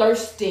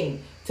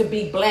thirsting to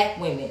be black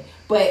women.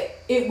 But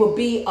it would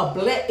be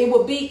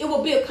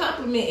a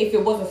compliment if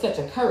it wasn't such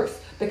a curse.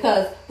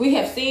 Because we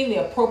have seen the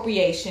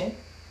appropriation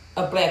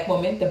of black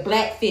women, the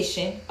black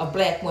fishing of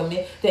black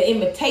women, the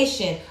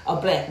imitation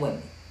of black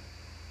women.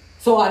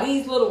 So are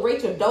these little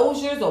Rachel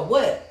Doziers or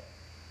what?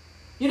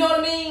 You know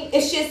what I mean?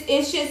 It's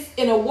just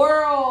in a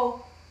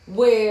world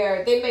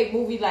where they make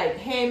movies like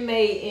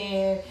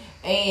Handmaiden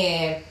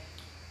and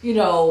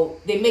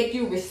they make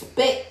you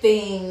respect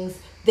things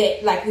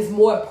that like is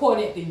more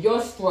important than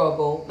your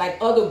struggle. Like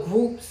other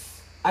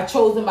groups are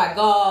chosen by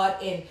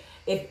God, and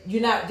if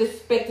you're not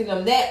disrespecting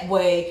them that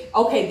way,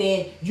 okay,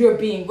 then you're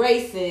being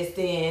racist.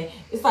 And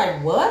it's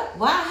like, what?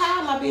 Why?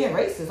 How am I being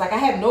racist? Like I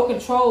have no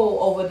control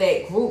over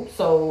that group,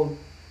 so.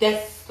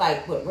 That's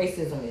like what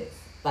racism is.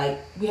 Like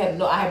I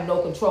have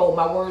no control.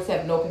 My words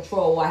have no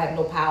control. I have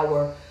no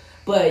power.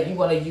 But you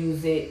want to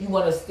use it. You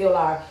want to steal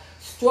our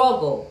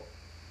struggle.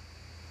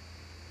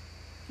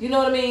 You know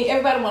what I mean?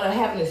 Everybody want to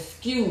have an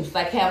excuse.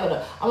 Like I'm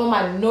a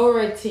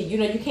minority. You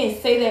can't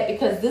say that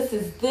because this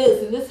is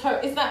this and this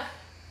hurt. It's not.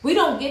 We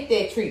don't get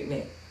that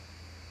treatment.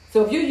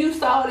 So if you used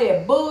to all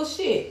that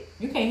bullshit,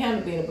 you can't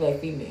handle being a black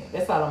female.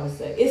 That's all I'm going to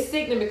say. It's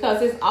sickening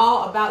because it's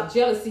all about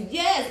jealousy.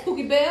 Yes,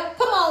 Pookie Bell.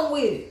 Come on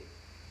with it.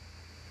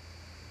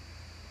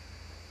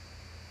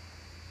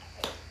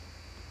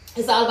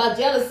 It's all about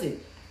jealousy.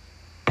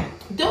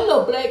 Them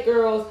little black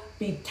girls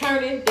be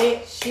turning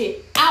that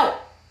shit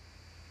out.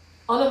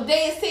 On them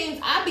dance teams,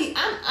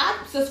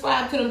 I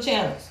subscribe to them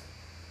channels.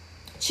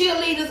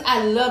 Cheerleaders,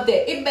 I love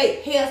that. It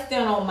make hair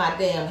stand on my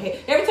damn head.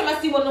 Every time I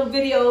see one of them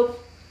videos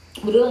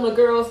where them little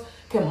girls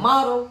can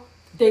model,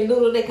 they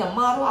can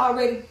model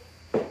already.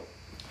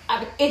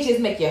 It just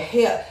make your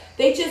hair.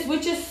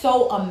 We're just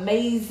so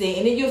amazing.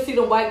 And then you'll see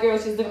the white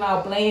girls just looking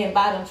all bland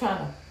by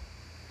them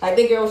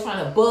the girl was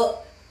trying to buck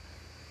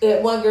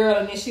that one girl,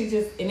 and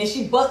then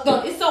she bucked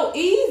up. It's so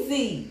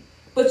easy,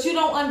 but you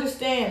don't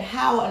understand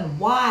how and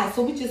why.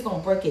 So we just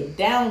gonna break it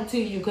down to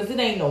you because it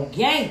ain't no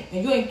game,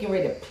 and you ain't getting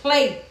ready to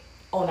play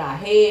on our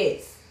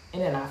heads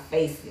and in our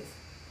faces.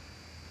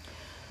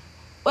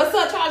 What's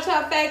up,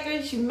 Child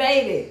Factory? She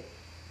made it.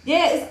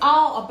 Yeah, it's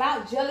all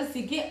about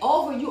jealousy. Get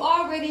over it. You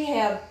already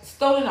have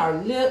stolen our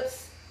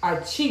lips,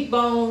 our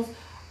cheekbones,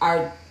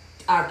 our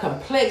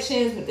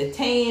complexions with the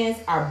tans,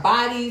 our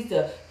bodies,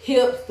 the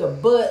hips, the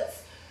butts.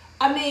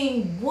 I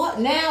mean, what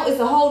now?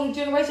 It's a whole new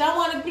generation. I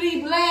want to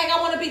be black.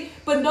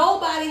 But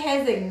nobody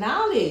has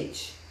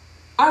acknowledged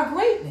our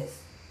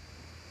greatness.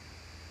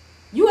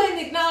 You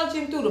ain't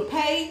acknowledging through the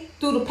pay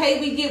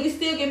we get. We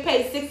still get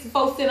paid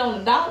 64 cents on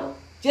the dollar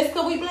just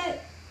because we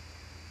black.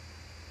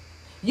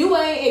 You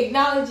ain't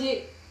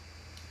acknowledging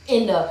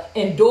in the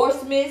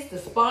endorsements, the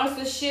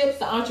sponsorships,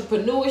 the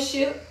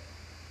entrepreneurship.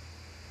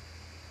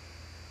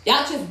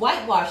 Y'all just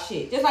whitewash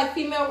shit. Just like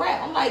female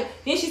rap. I'm like,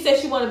 then she said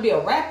she want to be a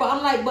rapper.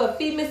 I'm like, but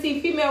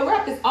female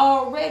rap is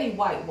already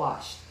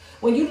whitewashed.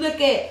 When you look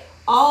at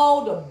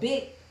all the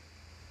big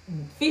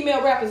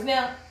female rappers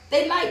now,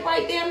 they like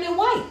right damn near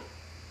white.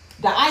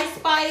 The Ice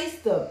Spice,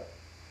 the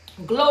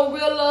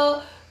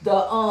Glorilla,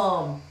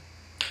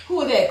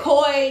 who is that?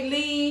 Koi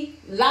Lee,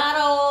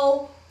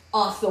 Lotto,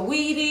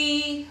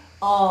 Saweetie,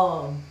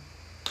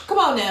 come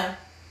on now.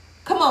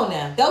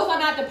 Those are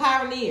not the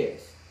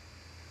pioneers.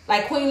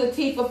 Like Queen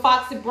Latifah,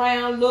 Foxy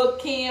Brown, Lil'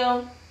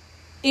 Kim,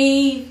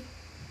 Eve.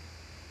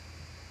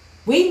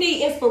 We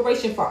need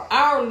inspiration for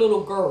our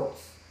little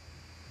girls.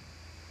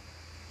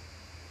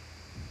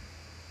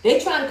 They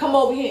trying to come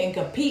over here and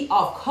compete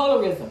off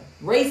colorism,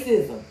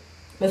 racism,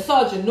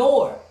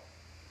 misogynoir.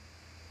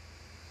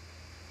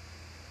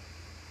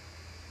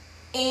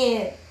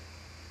 And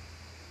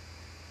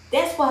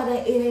that's why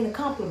it ain't a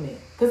compliment.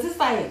 Because it's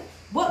like,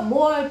 what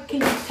more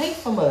can you take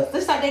from us?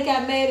 Just like they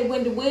got mad at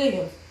Wendy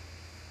Williams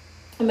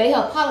and made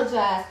her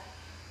apologize.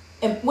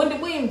 And Wendy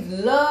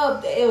Williams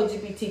loved the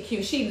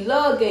LGBTQ. She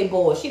loved gay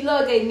boys. She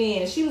loved gay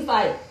men. And she was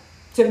like,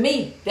 to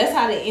me, that's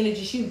how the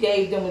energy she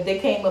gave them when they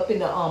came up in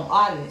the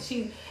audience.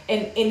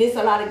 And there's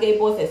a lot of gay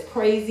boys that's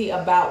crazy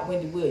about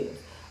Wendy Williams.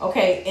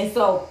 Okay, and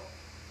so,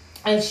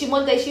 and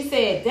one day she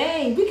said,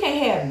 dang, we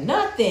can't have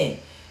nothing.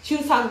 She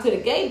was talking to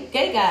the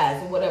gay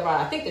guys or whatever.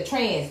 I think the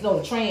trans, I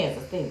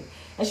think.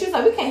 And she was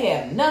like, we can't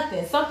have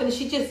nothing. Something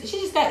she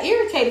just got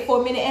irritated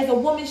for a minute, as a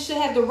woman should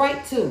have the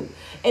right to.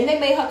 And they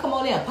made her come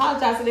on there and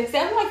apologize the next day.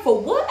 I'm like, for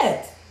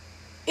what?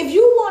 If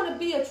you want to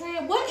be a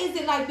trans, what is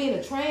it like being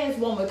a trans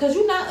woman? Because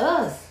you're not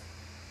us.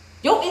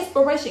 Your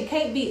inspiration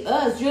can't be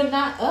us. You're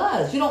not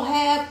us. You don't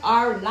have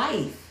our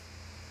life.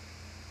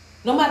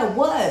 No matter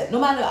what. No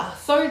matter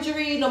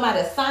surgery, no matter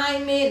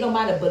assignment, no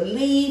matter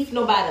belief,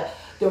 no matter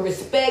the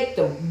respect,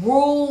 the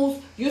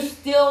rules, you're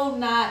still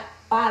not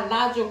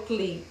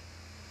biologically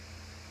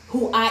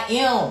who I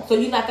am. So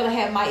you're not going to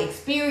have my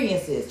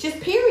experiences.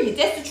 Just period.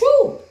 That's the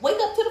truth. Wake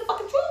up to the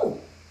fucking truth.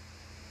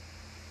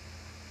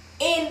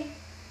 And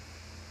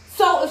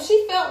so if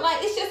she felt like,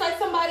 it's just like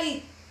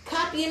somebody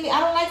copying me. I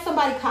don't like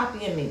somebody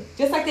copying me.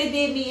 Just like they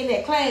did me in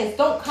that class.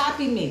 Don't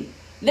copy me.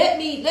 Let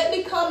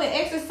me come and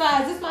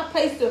exercise. This is my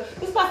place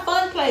this is my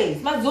fun place.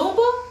 My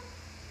Zumba.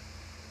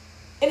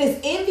 And it's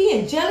envy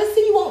and jealousy.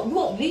 You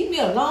won't leave me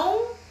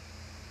alone.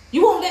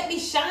 You won't let me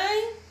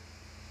shine.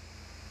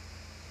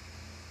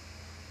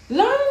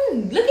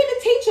 Learn. Look at the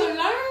teacher.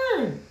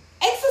 Learn.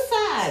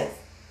 Exercise.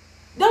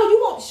 No, you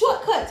want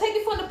shortcut. Take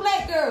it from the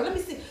black girl. Let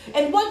me see.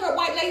 And one girl,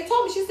 white lady,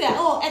 told me, she said,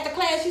 at the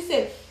class, she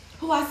said,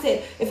 I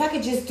said, if I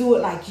could just do it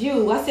like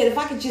you. I said, if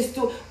I could just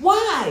do it.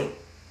 Why?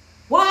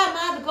 Why am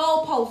I the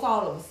goalpost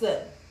all of a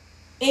sudden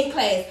in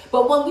class?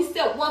 But when we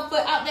step one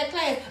foot out that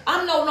class,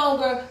 I'm no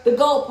longer the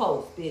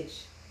goalpost,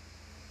 bitch.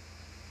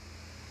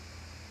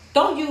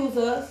 Don't use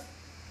us.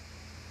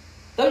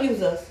 Don't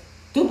use us.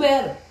 Do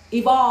better.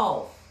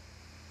 Evolve.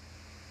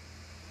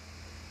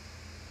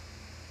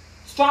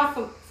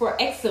 Strive for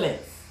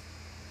excellence.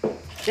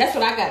 That's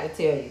what I got to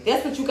tell you.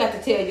 That's what you got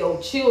to tell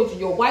your children,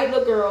 your white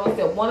little girls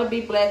that want to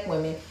be black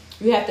women.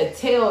 You have to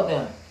tell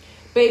them,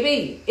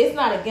 baby, it's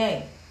not a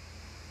game.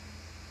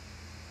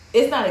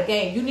 It's not a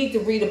game. You need to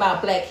read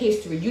about black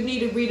history. You need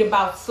to read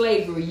about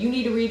slavery. You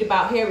need to read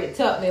about Harriet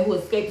Tubman, who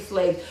escaped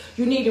slaves.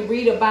 You need to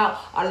read about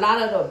a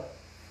lot of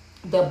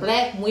the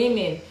black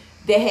women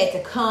that had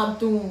to come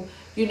through,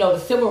 the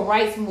civil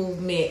rights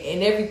movement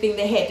and everything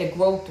they had to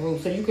grow through,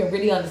 so you can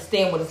really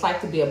understand what it's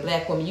like to be a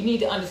black woman. You need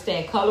to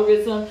understand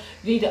colorism.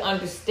 You need to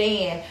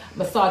understand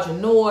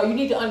misogynoir. You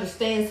need to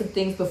understand some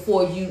things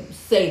before you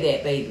say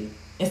that, baby.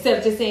 Instead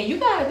of just saying, you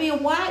got to be a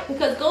white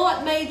because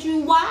God made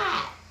you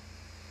white.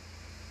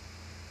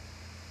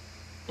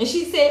 And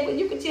she said, well,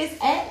 you could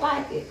just act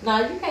like it. No,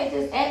 you can't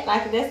just act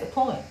like it. That's the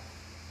point.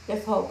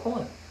 That's the whole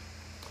point.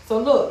 So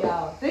look,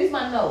 y'all, these are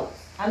my notes.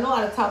 I know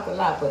I talked a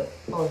lot, but,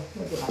 let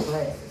me get my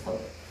glasses. Hold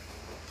it.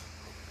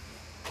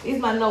 These are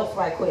my notes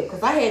right quick,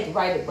 because I had to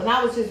write it. When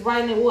I was just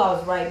writing it, I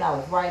was writing.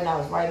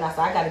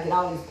 So I got to get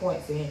all these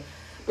points in.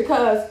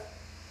 Because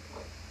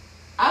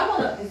I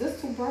want to, is this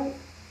too bright?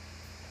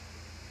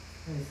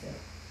 Let me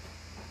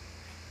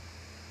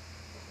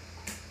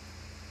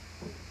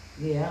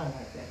see. Yeah, I don't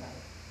like that light.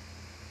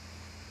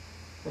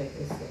 Wait,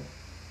 let's see.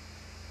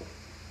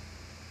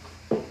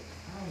 I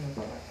don't know if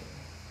I like it.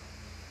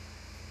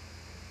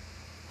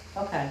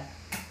 Okay.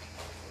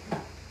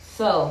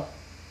 So,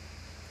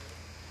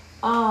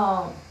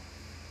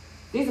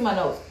 these are my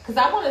notes. Because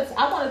I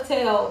want to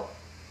tell,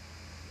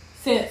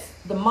 since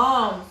the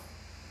moms,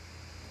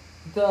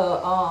 the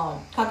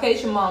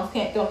Caucasian moms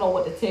don't know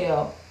what to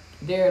tell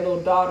their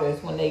little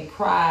daughters when they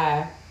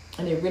cry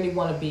and they really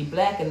want to be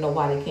black and know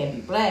why they can't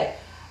be black.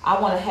 I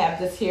want to have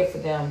this here for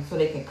them so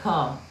they can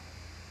come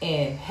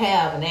and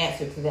have an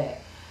answer to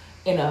that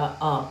in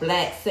a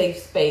black safe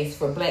space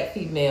for black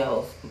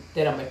females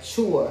that are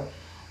mature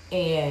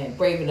and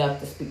brave enough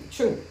to speak the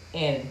truth.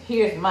 And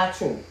here's my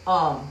truth.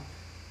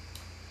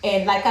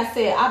 And like I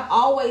said, I've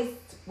always,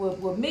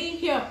 with me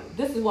here,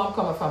 this is where I'm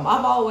coming from.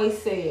 I've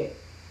always said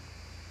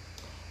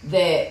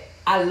that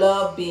I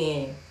love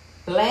being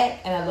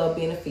black and I love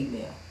being a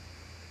female.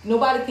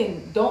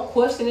 Nobody don't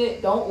question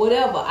it, don't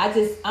whatever.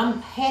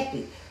 I'm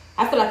happy.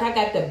 I feel like I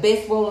got the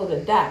best roll of the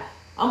die.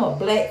 I'm a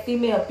black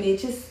female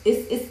bitch.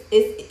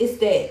 It's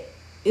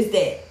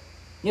that.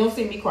 You don't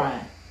see me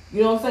crying.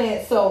 You know what I'm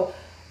saying? So,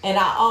 and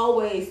I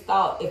always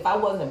thought if I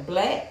wasn't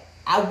black,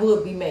 I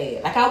would be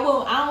mad. Like I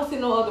don't see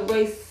no other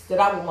race that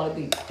I would want to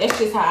be. That's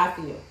just how I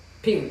feel.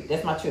 Period.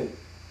 That's my truth.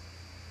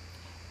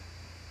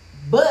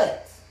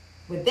 But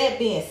with that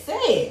being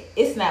said,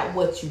 it's not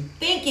what you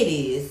think it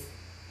is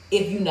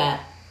if you're not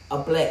a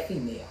black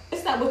female.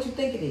 It's not what you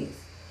think it is.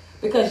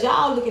 Because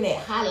y'all looking at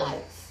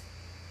highlights.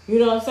 You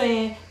know what I'm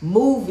saying?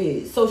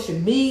 Movies, social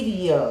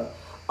media,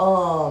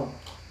 like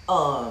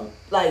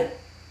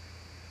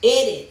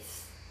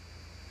edits.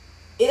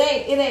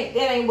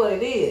 That ain't what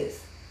it is.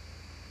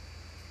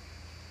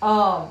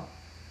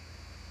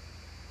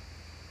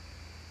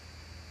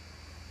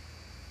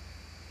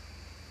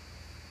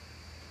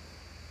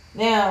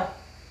 Now,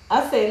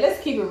 I say,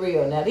 let's keep it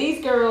real. Now,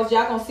 these girls,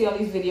 y'all gonna see on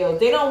these videos,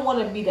 they don't want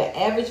to be the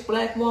average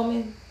black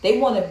woman. They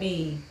want to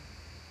be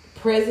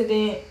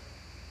president,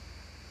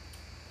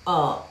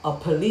 a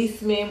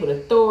policeman with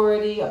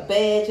authority, a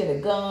badge and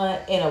a gun,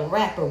 and a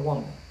rapper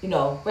woman. You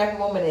know, rapper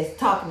woman that's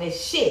talking that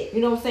shit.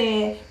 You know what I'm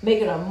saying?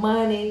 Making her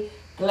money,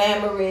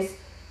 glamorous.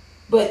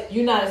 But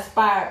you're not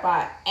inspired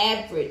by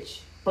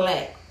average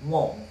black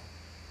woman.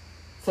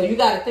 So you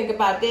got to think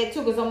about that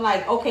too, because I'm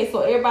like, okay,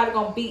 so everybody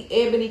gonna beat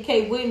Ebony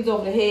K. Williams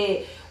over the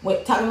head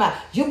when talking about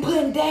you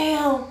putting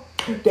down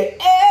the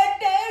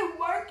everyday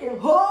working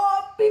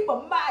hard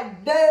people. My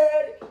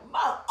dad,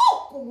 my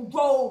uncle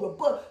drove the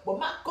bus, but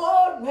my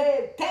God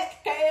had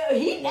taxpayer.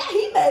 He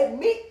made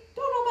me.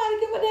 Don't nobody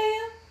give a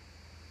damn.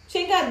 She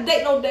ain't got to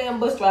date no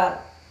damn bus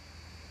driver.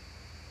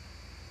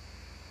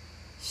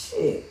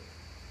 Shit.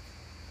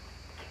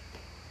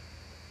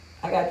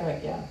 I got to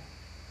drink, y'all.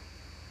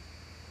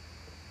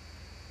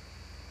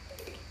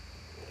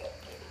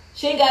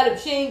 She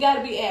ain't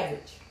gotta be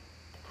average.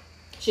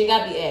 She ain't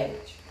gotta be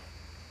average.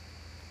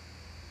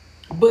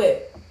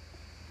 But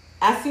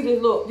I see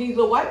these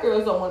little white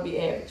girls don't want to be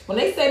average. When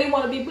they say they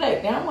want to be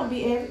black, they don't want to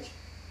be average.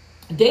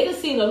 They done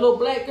seen a little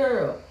black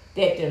girl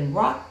that done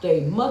rocked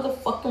their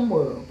motherfucking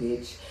world,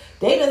 bitch.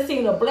 They done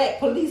seen a black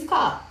police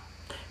cop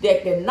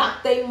that done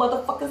knock their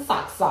motherfucking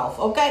socks off,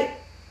 okay?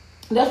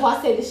 That's why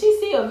I said, did she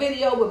see a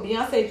video with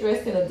Beyonce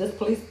dressed in this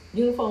police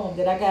uniform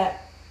that I got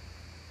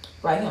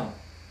right here?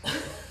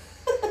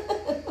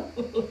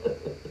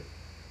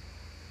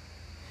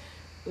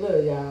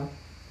 Look, y'all.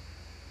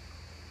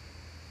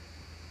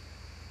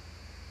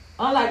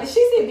 I'm like, did she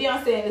see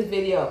Beyonce in this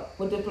video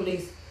with the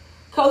police?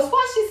 Cause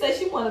why she said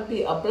she want to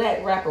be a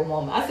black rapper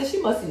woman? I said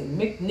she must be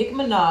Nicki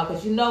Minaj,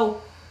 cause you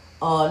know,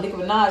 Nicki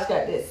Minaj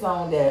got that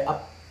song that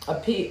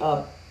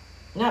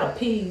not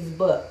appease,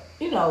 but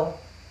you know,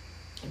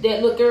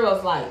 that little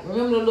girls like.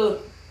 Remember the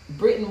little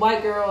Britain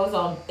white girls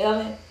on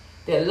Ellen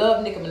that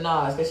love Nicki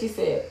Minaj? Cause she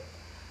said,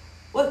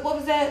 what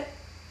was that?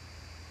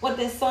 What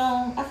that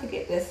song? I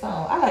forget that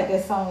song. I like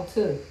that song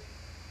too.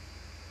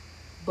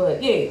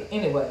 But yeah,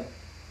 anyway.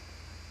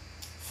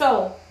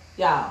 So,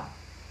 y'all,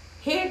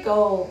 here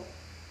go.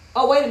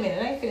 Oh, wait a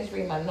minute. I ain't finished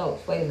reading my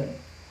notes. Wait a minute.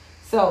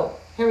 So,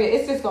 Harriet,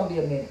 it's just going to be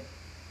a minute.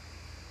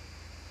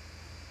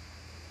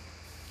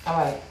 All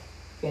right.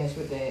 Finish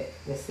with that.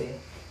 Let's see.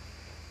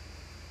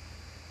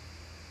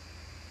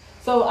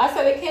 So, I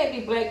said it can't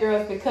be black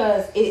girls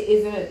because it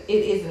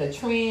isn't a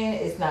trend.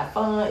 It's not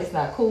fun. It's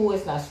not cool.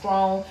 It's not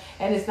strong.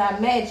 And it's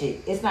not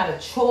magic. It's not a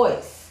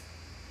choice.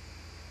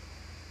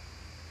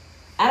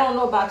 I don't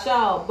know about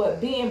y'all, but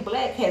being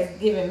black has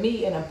given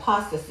me an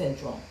imposter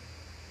syndrome.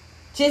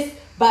 Just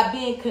by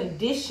being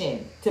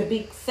conditioned to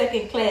be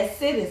second-class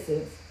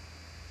citizens,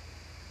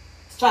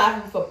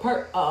 striving for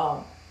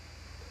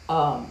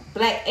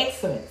black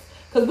excellence.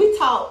 Because we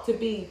taught to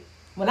be,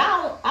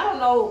 I don't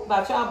know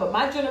about y'all, but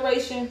my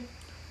generation,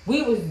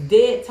 we was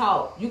dead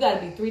taught. You got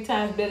to be 3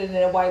 times better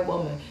than a white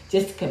woman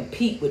just to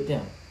compete with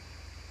them.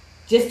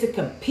 Just to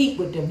compete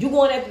with them. You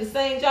going after the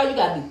same job, you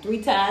got to be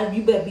 3 times.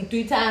 You better be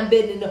 3 times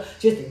better than them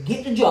just to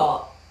get the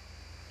job.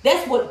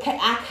 That's what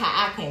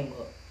I came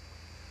up.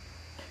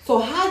 So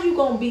how you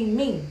going to be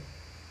me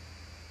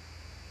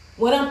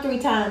when I'm 3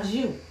 times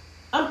you?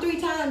 I'm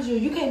 3 times you.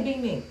 You can't be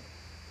me.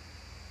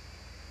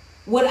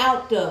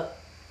 Without the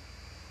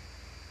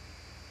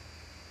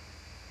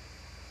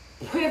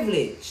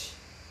privilege.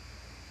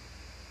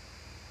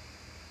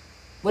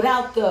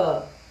 Without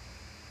the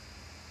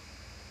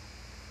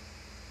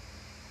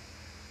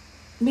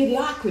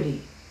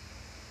mediocrity.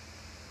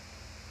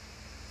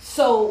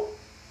 So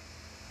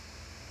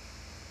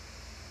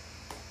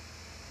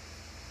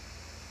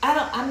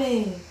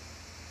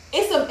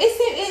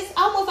it's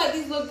almost like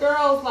these little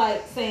girls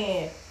like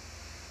saying,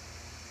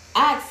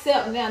 I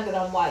accept now that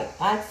I'm white.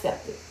 I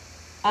accept it.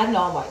 I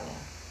know I'm white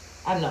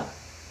now. I know.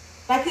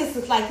 Like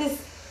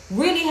it's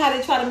really how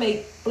they try to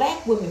make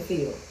black women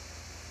feel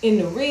in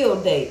the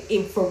real day,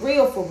 for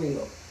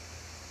real.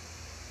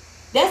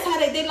 That's how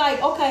they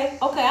like, okay,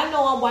 I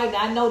know I'm white now.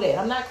 I know that.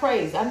 I'm not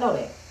crazy. I know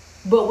that.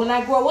 But when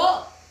I grow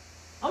up,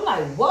 I'm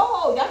like,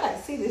 whoa, y'all got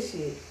to see this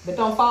shit. But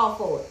don't fall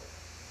for it.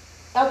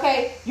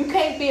 Okay? You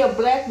can't be a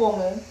black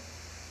woman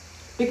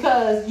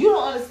because you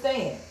don't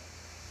understand.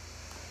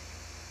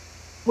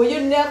 When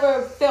you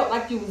never felt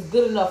like you was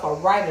good enough or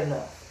right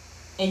enough.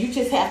 And you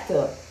just have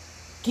to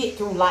get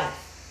through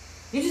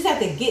life. You just have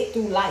to get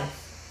through life.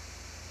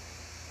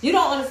 You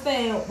don't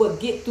understand what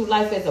get through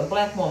life as a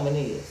black woman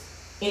is.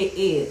 It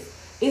is.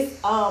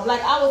 It's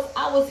like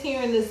I was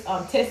hearing this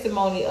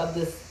testimony of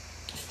this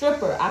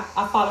stripper.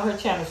 I follow her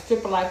channel,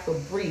 Stripper Life for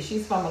Bree.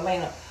 She's from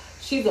Atlanta.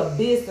 She's a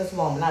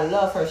businesswoman. I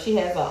love her. She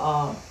has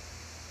a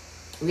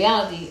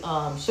reality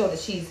show that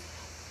she's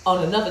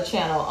on another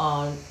channel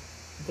on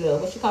the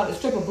the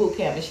stripper boot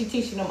camp, and she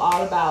teaching them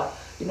all about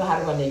how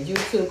to run their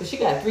YouTube. Cause she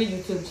got 3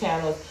 YouTube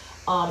channels.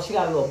 She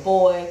got a little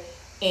boy,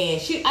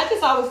 and she's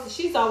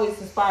always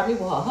inspired me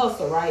with her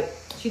hustle. Right,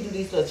 she do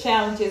these little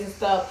challenges and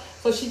stuff.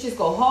 So she just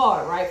go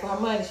hard, right, for her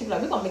money. She be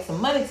like, we're gonna make some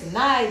money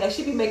tonight. Like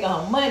she be making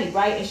her money,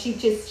 right, and she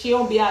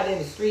don't be out in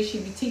the street. She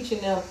be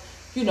teaching them,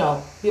 be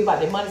about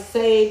their money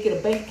saved, get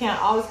a bank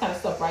account, all this kind of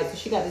stuff, right. So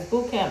she got this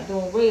boot camp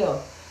doing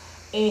real,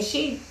 and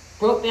she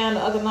broke down the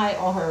other night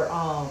on her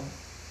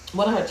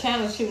one of her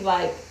channels. She was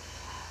like,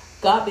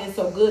 God been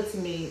so good to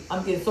me.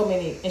 I'm getting so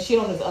many, and she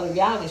on this other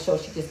reality show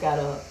she just got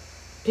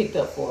picked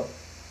up for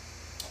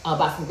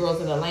by some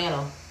girls in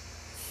Atlanta.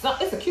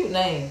 It's a cute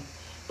name,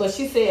 but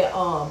she said,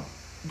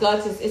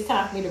 God just, it's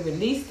time for me to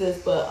release this,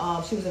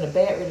 but she was in a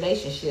bad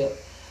relationship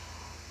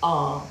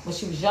when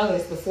she was younger.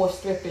 It's before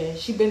stripping.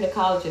 She'd been to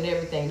college and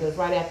everything. It was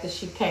right after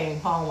she came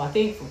home, I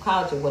think, from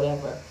college or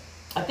whatever.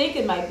 I think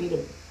it might be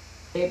the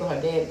baby or her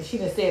dad, but she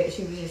didn't say it, but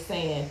she was just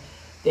saying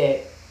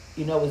that,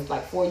 it was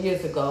like 4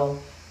 years ago,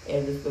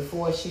 and it was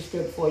before she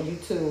stripped for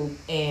YouTube,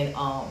 and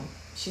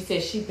she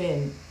said she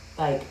been,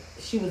 like,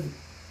 she was,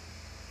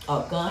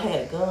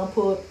 had a gun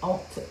put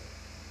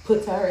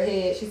to her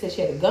head. She said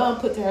she had a gun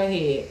put to her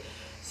head.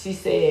 She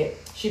said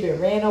she been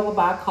ran over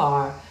by a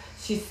car.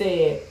 She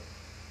said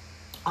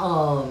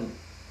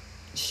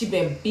she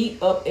been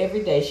beat up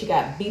every day. She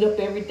got beat up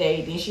every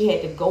day. Then she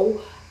had to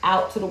go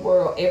out to the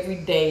world every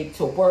day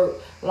to work,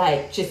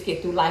 like just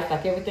get through life,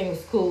 like everything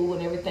was cool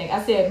and everything.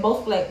 I said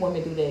most black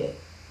women do that.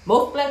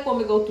 Most black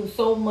women go through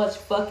so much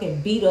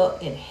fucking beat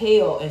up and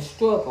hell and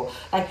struggle.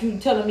 Like you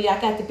telling me I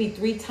got to be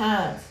 3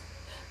 times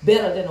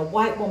better than a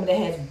white woman that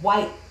has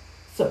white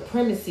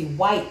supremacy,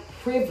 white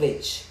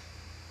privilege.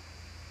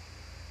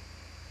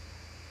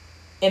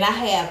 And I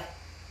have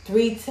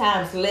 3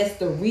 times less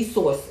the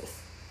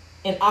resources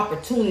and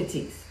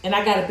opportunities. And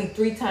I got to be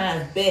 3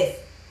 times best.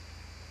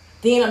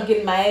 Then I'm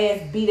getting my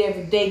ass beat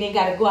every day. Then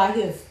got to go out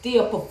here and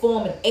still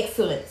perform in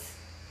excellence.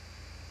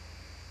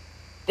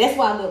 That's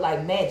why I look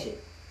like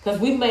magic. Because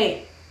we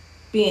make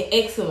being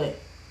excellent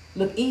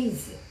look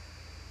easy.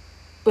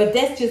 But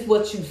that's just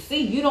what you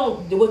see.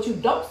 What you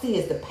don't see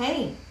is the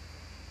pain.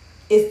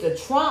 It's the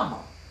trauma.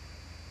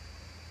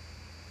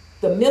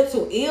 The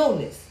mental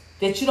illness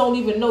that you don't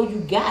even know you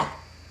got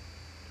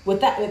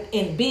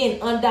and being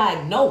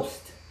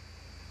undiagnosed.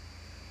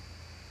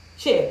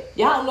 Shit,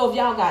 y'all don't know if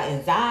y'all got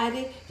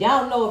anxiety.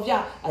 Y'all don't know if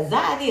y'all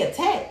anxiety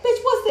attack. Bitch,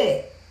 what's that?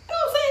 You know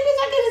what I'm saying? Bitch,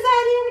 I get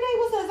anxiety every day.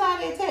 What's an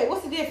anxiety attack?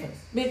 What's the difference?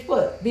 Bitch,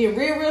 what? Being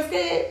real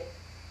scared?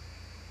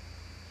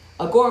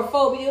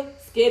 Agoraphobia,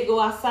 scared to go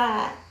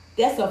outside.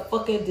 That's a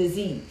fucking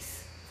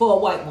disease for a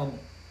white woman.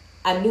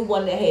 I knew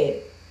one that had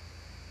it.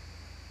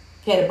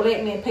 Had a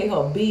black man pay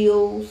her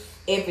bills,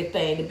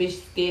 everything. The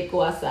bitch scared to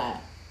go outside.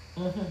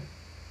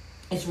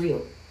 It's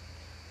real.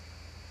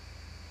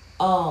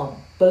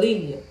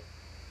 Bulimia.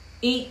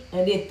 Eat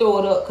and then throw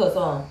it up because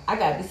I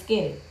gotta be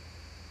skinny.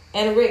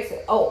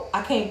 Anorexia. Oh,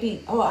 I can't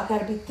be. Oh, I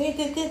gotta be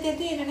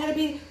thin. I gotta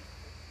be.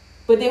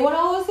 But then what?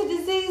 Oh, it's a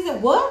disease.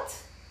 And what?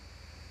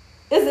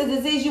 It's a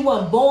disease you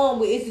weren't born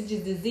with. It's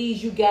just a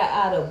disease you got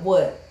out of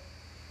what?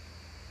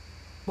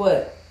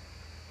 What?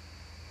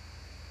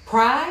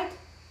 Pride.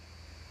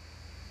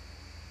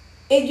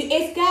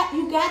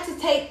 You got to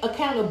take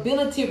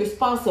accountability,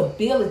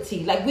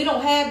 responsibility. Like we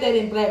don't have that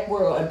in black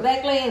world and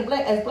black land,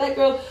 as black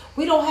girls,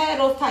 we don't have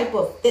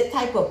that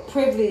type of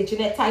privilege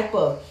and that type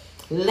of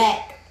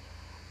lack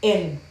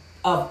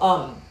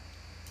of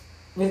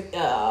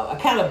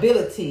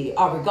accountability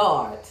or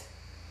regard.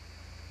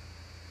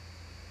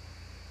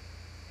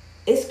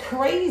 It's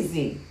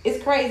crazy.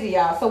 It's crazy,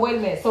 y'all. So wait a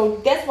minute. So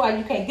that's why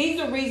you can't. These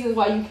are reasons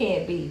why you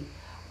can't be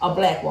a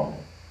black woman,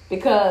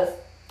 because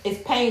it's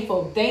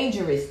painful,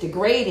 dangerous,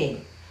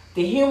 degrading,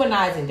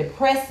 dehumanizing,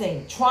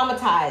 depressing,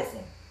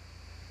 traumatizing.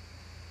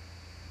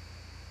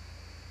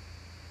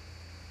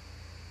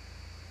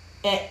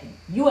 And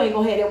you ain't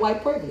gonna have that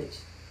white privilege.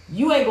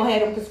 You ain't gonna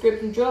have them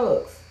prescription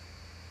drugs.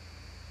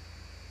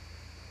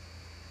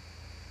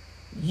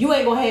 You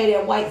ain't gonna have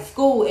that white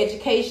school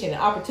education and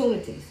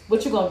opportunities.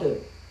 What you gonna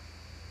do?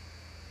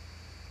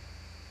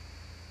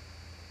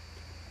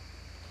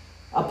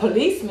 A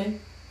policeman,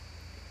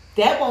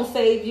 that won't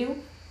save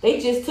you. They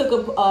just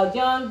took a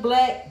young,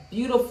 black,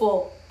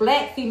 beautiful,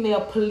 black female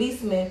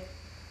policeman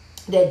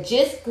that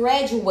just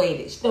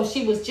graduated. No,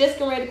 she was just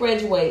ready to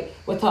graduate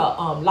with her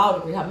law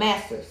degree, her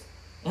master's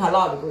in her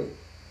law degree.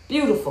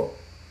 Beautiful.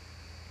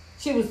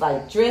 She was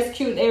like dressed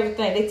cute and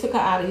everything. They took her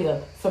out of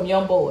here, some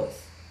young boys.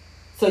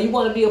 So you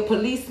want to be a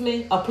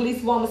policeman, a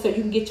policewoman, so you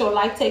can get your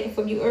life taken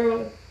from you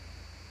early?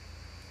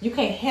 You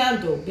can't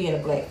handle being a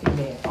black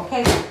female,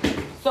 okay?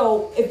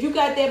 So if you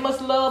got that much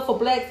love for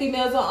black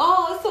females,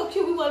 oh, it's so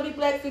cute, we want to be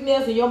black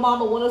females, and your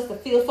mama want us to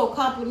feel so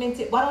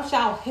complimented, why don't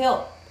y'all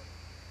help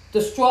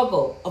the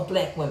struggle of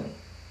black women?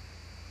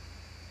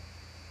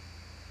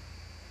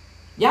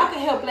 Y'all can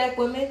help black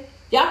women.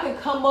 Y'all can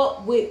come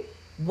up with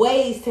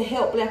ways to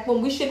help black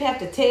women. We shouldn't have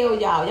to tell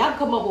y'all. Y'all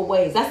come up with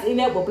ways. I seen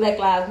that with Black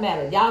Lives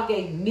Matter. Y'all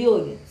gave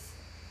millions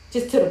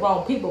just to the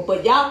wrong people,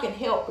 but y'all can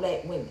help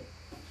black women.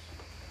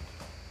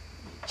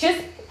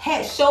 Just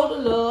show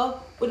the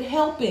love with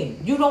helping.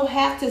 You don't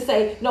have to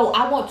say, no,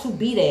 I want to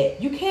be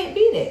that. You can't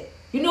be that.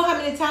 You know how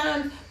many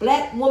times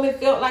black women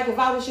felt like if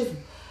I was just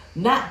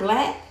not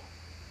black?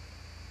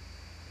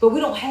 But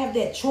we don't have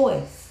that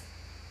choice.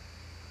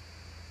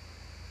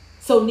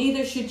 So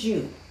neither should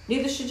you.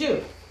 Neither should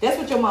you. That's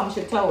what your mama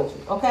should have told you.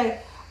 Okay?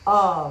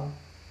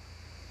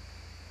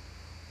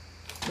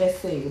 Let's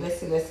see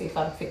if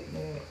I'm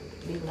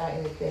leaving out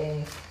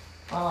anything.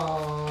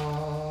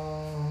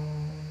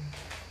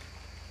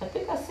 I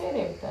think I said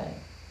everything.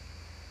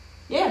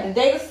 Yeah, the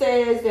data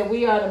says that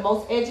we are the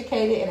most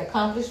educated and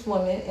accomplished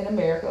women in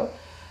America.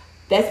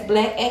 That's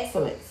black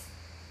excellence.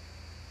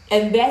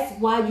 And that's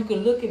why you can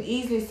look and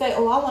easily say,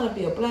 oh, I want to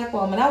be a black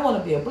woman. I want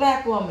to be a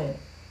black woman.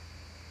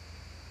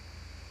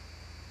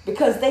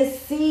 Because they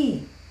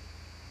see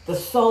the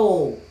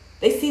soul.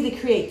 They see the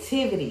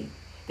creativity.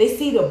 They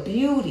see the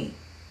beauty.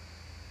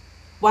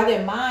 While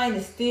their mind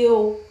is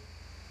still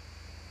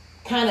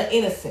kind of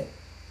innocent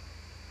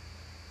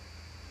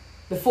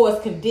before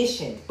it's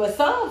conditioned. But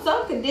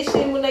some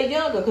conditioned when they're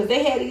younger, because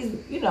they had these,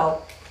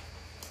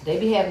 they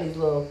be having these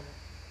little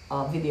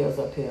videos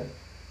up here.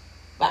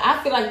 But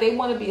I feel like they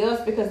want to be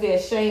us because they're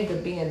ashamed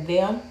of being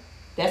them.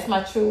 That's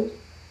my truth.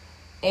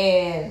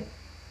 And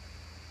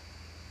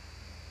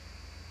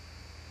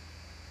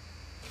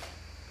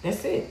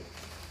that's it.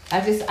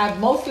 I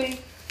mostly,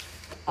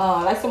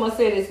 like someone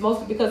said, it's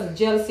mostly because of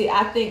jealousy.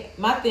 I think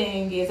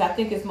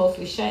it's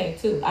mostly shame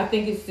too. I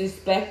think it's this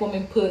black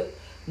woman put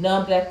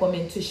non-black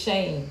women to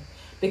shame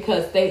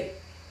because they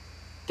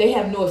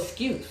have no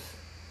excuse.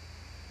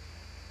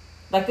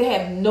 Like they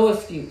have no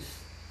excuse.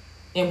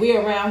 And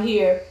we're around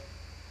here,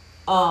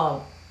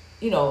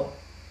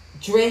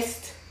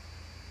 dressed,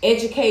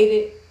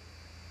 educated,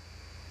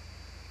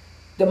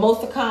 the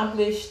most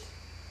accomplished,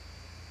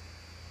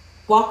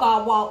 walk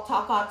our walk,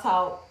 talk our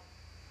talk.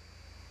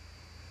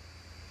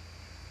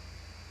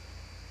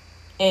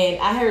 And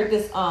I heard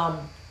this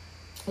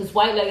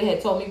white lady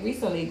had told me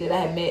recently that I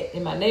had met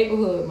in my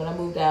neighborhood when I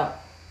moved out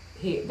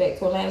here back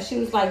to Atlanta. She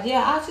was like,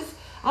 yeah,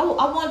 I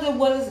wonder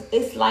what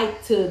it's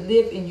like to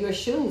live in your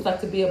shoes,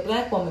 like to be a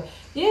black woman.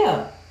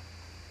 Yeah.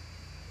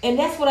 And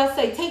that's what I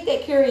say. Take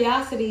that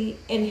curiosity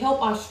and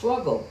help our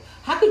struggle.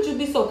 How could you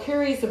be so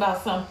curious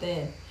about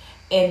something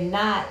and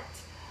not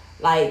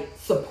like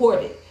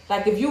support it?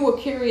 Like if you were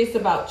curious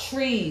about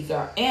trees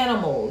or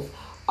animals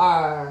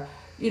or,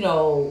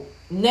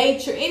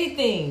 nature,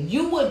 anything,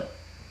 you would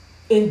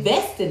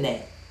invest in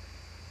that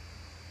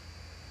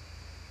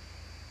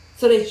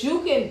so that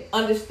you can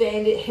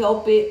understand it,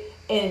 help it,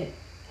 and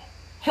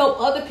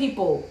help other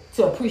people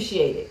to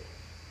appreciate it.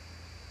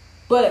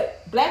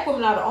 But black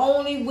women are the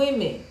only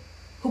women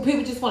who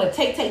people just want to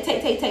take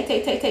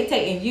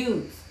and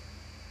use.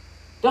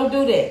 Don't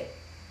do that.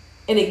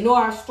 And ignore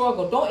our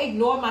struggle. Don't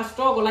ignore my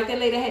struggle like that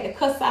lady had to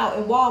cuss out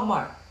in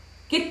Walmart.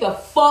 Get the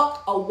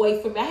fuck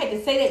away from me. I had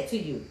to say that to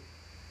you.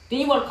 Then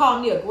you want to call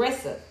me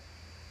aggressive.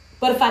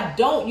 But if I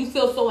don't, you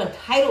feel so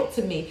entitled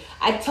to me.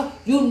 I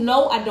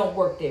don't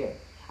work there.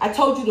 I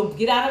told you to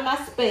get out of my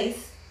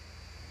space.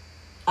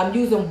 I'm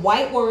using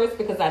white words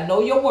because I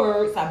know your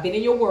words. I've been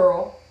in your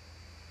world.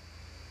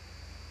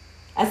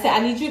 I said, I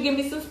need you to give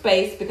me some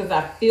space because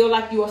I feel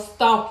like you are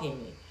stalking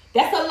me.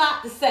 That's a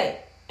lot to say.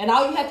 And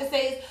all you have to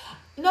say is,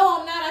 no,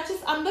 I'm not.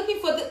 I'm looking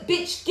for the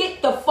bitch.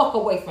 Get the fuck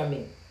away from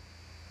me.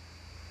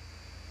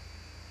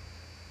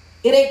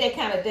 It ain't that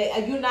kind of day.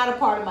 You're not a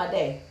part of my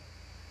day.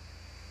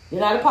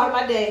 You're not a part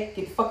of my day.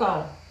 Get the fuck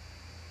on.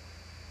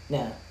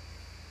 No.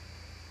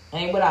 I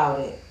ain't with all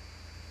that.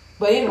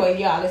 But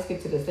anyway, y'all, let's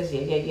get to this.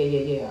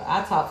 Yeah.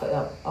 I talk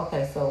forever.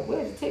 Okay, so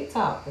where's the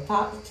TikTok? The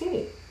top is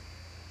tick.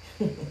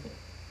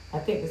 I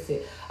think that's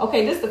it.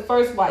 Okay, this is the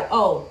first white.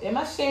 Oh, am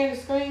I sharing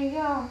the screen,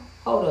 y'all?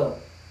 Hold up.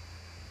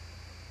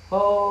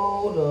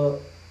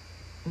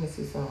 Let me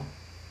see something.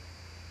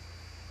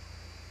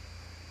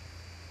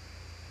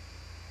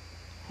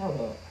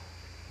 Hold up.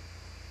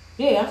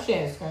 Yeah, I'm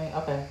sharing the screen.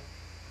 Okay.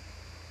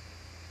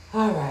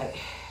 All right.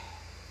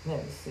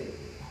 Let me see.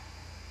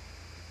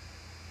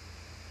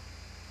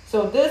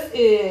 So this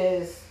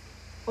is,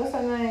 what's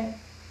her name?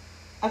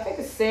 I think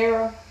it's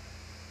Sarah.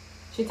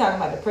 She talking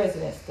about the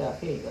president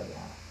stuff. Here you go,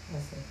 y'all.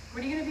 Let's see.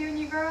 What are you going to be when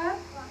you grow up?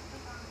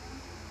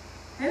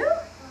 Who?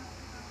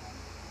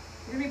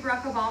 You're going to be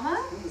Barack Obama?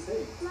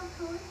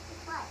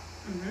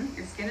 Mm-hmm.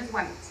 Your skin is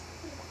white.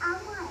 I'm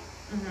white.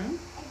 Mm-hmm.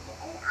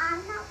 And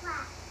I'm not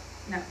black.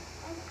 No. And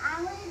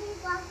I'm going to be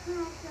black when I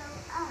grow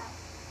up.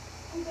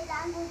 And then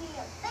I'm going to be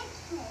a big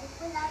kid.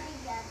 When I be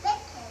a big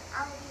kid,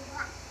 I'll be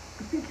black.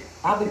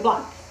 I'll be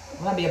black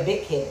when I be a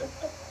big kid.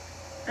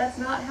 That's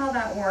not how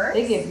that works.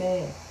 They get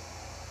mad.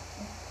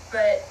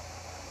 But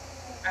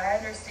I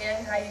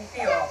understand how you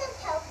feel. Doesn't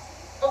help you.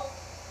 Oh,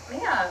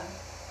 man.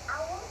 I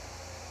will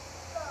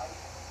go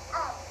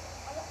up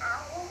and I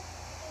will be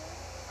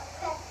a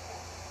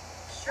president.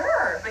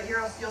 Sure, but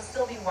you'll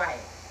still be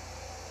white.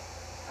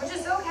 Which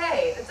is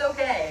okay. It's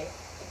okay.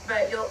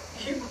 But you'll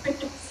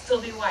still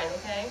be white,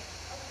 okay?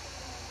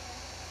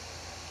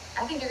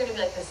 I think you're going to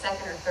be like the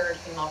second or third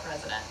female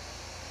president.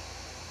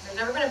 There's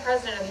never been a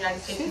president of the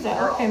United States She's who's a like,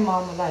 girl. okay,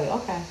 mama, like,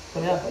 okay,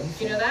 whatever. Do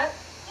you know that?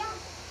 Yeah,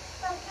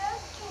 but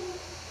girls can be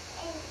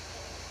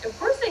anything. Of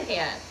course they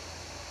can.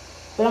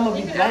 But I'm gonna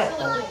You be can black.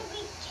 absolutely- Boy,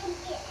 we can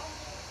be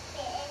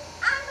anything.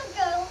 I'm a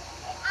girl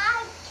and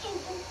I can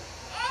do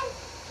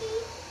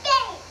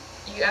anything.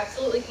 You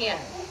absolutely can. I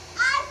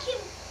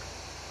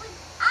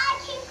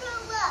can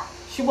grow up.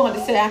 She wanted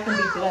to say I can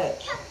be black.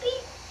 I can be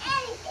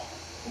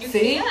anything. You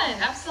See?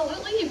 can.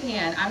 Absolutely you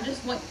can. I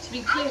just want to be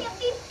I clear. can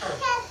be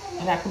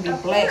president. And I can be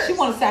Of black. She course.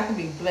 wanted to say I can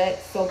be black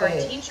so Or a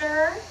bad.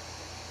 teacher,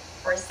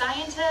 or a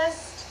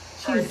scientist,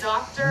 or a She's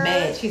doctor.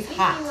 mad. She's Anything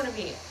hot. you want to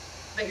be.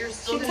 But you're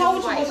still She going to told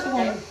be you white, what she okay?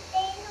 wanted.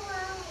 Stay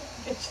around me.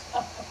 Good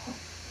job.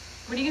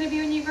 What are you going to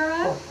be when you grow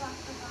up?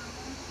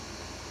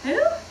 Who?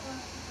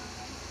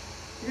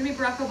 You're going to be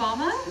Barack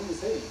Obama? My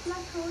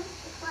color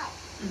is white.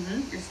 Mm-hmm.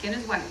 Your skin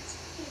is white.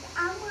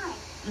 I'm white.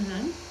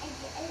 Mm-hmm.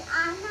 And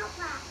I'm not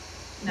black.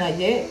 Not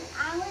yet.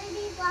 I'm going to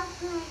be black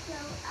when I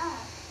grow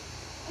up.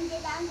 And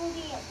then I'm going to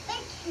be a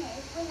big kid.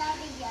 When I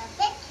be a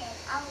big kid,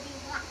 I will be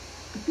black.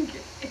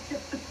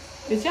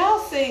 Did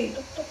y'all see?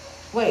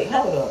 Wait,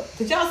 hold up.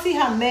 Did y'all see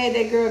how mad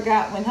that girl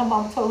got when her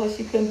mom told her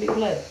she couldn't be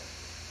black?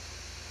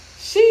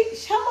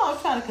 Her mom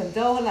was trying to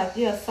condole her, like,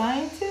 yeah, a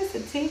scientist, a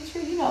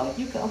teacher, you know,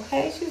 you can,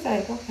 okay? She was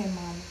like, okay,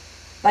 mama.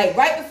 Like,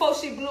 right before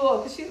she blew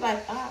up, because she's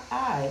like, all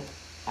right,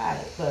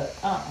 but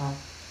I'm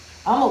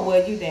going to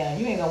wear you down.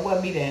 You ain't going to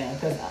wear me down.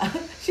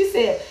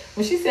 Because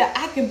when she said,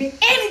 I can be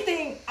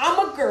anything,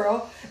 I'm a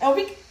girl,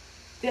 and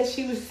that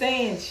she was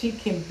saying she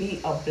can be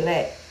a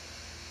black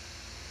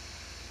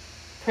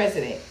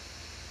president.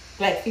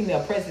 Black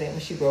female president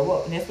when she grow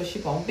up, and that's what she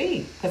gonna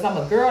be. Cause I'm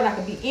a girl and I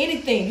can be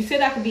anything. You said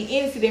I can be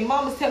anything. Their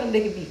mamas tell them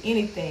they can be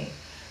anything.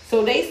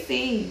 So they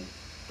see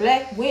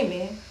black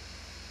women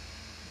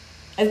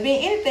as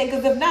being anything.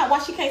 Cause if not, why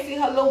she can't see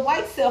her little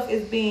white self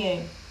as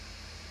being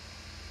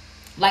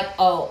like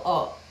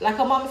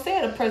her mama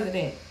said, a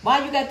president?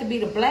 Why you got to be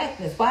the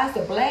blackness? Why is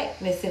the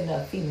blackness in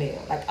the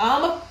female? Like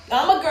I'm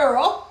a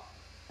girl,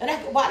 and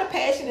why the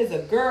passion is a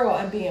girl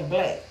and being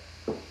black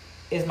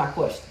is my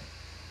question.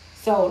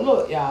 So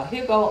look, y'all,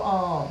 here go,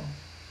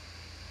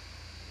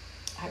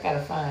 I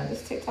gotta find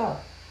this TikTok.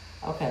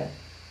 Okay.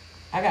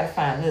 I gotta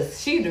find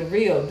this. She the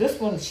real, this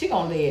one, she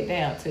gonna lay it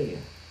down to you.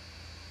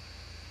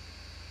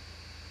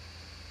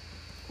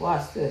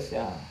 Watch this,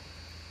 y'all.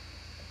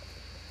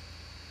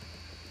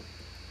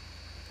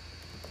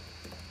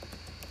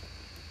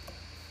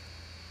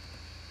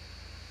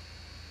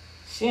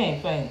 She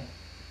ain't playing.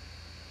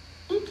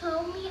 You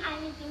told me I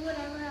can do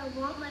whatever I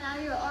want, but now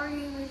you're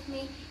arguing with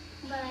me.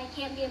 But I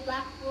can't be a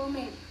black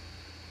woman.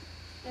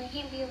 And I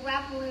can't be a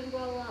rapper when I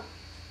grow up.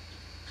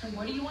 And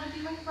what do you want to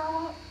be when you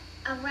grow up?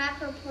 A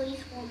rapper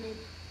police woman.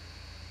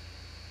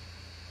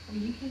 Well,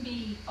 you can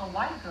be a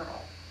white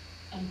girl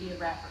and be a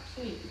rapper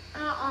too.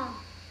 No,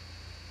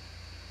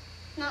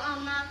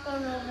 I'm not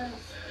going to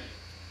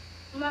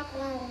I'm not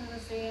going to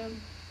museum.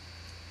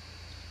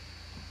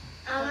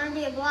 I want to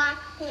be a black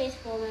police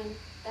woman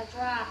that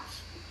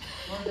raps.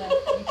 Well,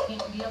 you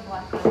can't be a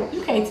black girl.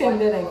 You can't tell me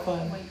that ain't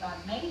funny. The way God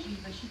made you,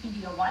 but you can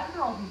be a white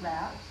girl who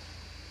raps.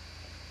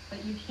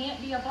 But you can't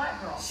be a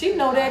black girl. She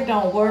know that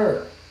don't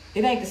work.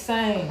 It ain't the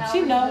same. How She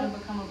are you know. going to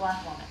become a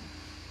black woman?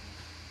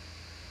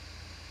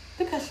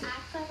 Because she,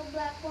 Act like a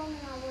black woman.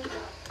 I want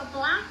a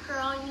black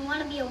girl and you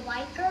want to be a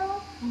white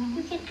girl,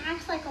 you can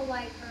act like a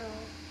white girl.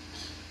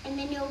 And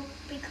then you'll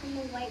become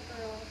a white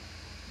girl.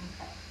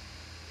 Okay.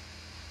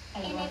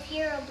 Hey, And well, if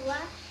you're a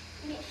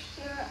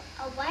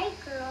white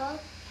girl,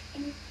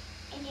 and if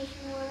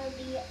you want to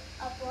be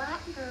a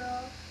black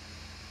girl,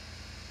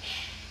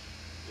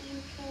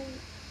 you can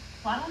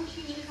why don't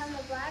you just become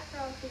a black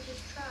girl if you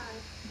just try.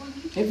 well,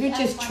 if you act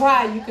just like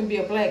try, a you can be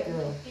a black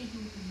girl. If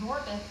you ignore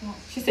that, you won't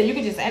She said you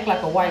can just act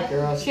like a white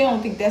girl. She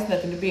don't think that's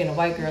nothing to being a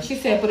white girl. She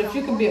said, but if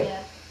you can be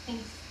a...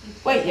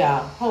 Wait,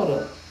 y'all. Hold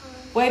up.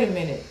 Wait a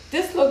minute.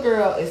 This little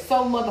girl is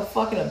so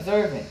motherfucking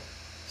observant.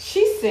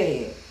 She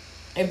said,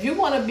 if you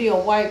want to be a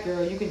white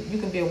girl, you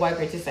can be a white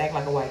girl, just act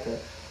like a white girl.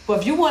 But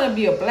if you want to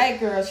be a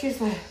black girl,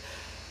 she's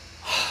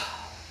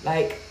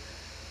like,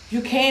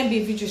 you can be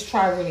if you just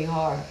try really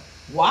hard.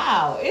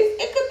 Wow.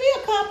 It could be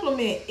a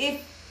compliment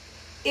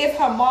if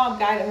her mom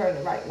guided her in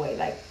the right way.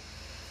 Like,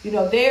 you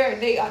know, they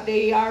are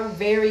they are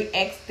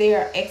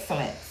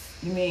excellence.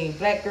 You mean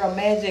black girl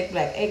magic,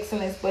 black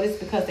excellence, but it's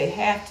because they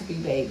have to be,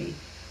 baby.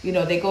 You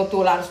know, they go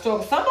through a lot of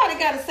struggle. Somebody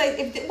got to say,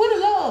 where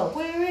the love?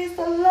 Where is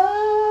the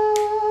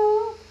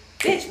love?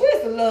 Bitch,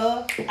 where's the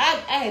love? I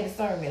had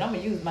discernment. I'm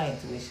going to use my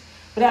intuition.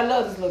 But I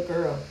love this little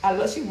girl.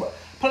 She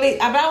police.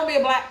 I don't be a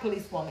black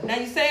police woman. Now,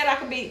 you saying I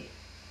could be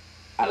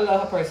I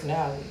love her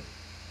personality.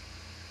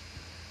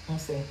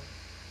 Let's see. I'm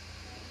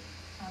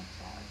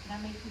sorry. Did I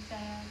make you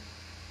sad?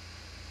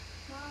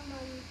 Mama,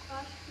 you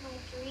crushed my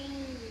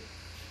dreams.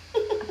 I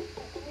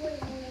always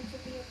wanted to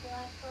be a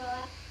black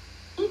girl.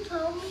 You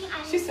told me I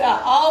She said,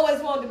 I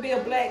always wanted to be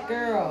a black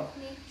girl.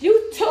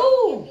 You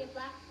too. be a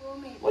black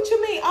woman. What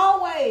you mean, I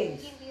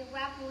always? can't be a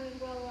rapper when I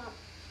grow up.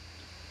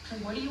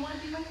 And what do you want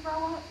to be when you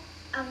grow up?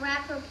 A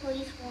rapper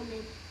police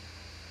woman.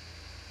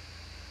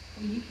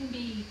 Well, you can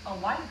be a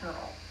white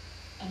girl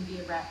and be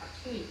a rapper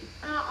too.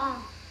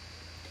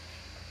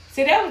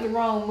 See, that was the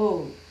wrong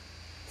move.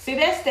 See,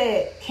 that's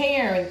that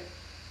Karen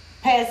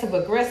passive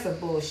aggressive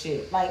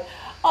bullshit. Like,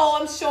 oh,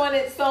 I'm showing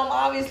it, so I'm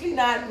obviously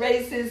not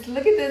racist.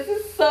 Look at this,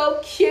 it's so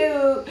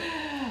cute.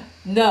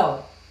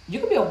 No, you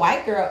can be a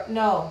white girl.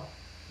 No.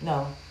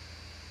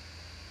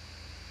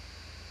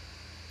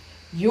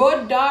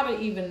 Your daughter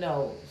even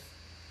knows.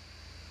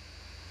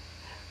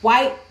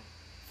 White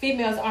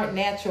females aren't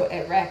natural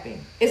at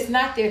rapping. It's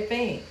not their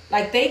thing.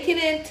 Like, they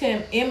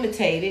can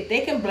imitate it.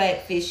 They can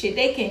blackfish it.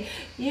 They can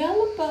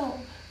yellow bone.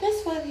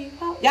 That's what you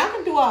want. Y'all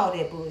can do all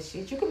that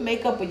bullshit. You can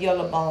make up a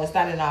yellow bone. It's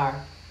not in our.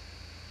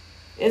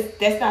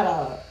 That's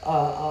not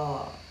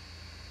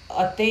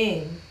a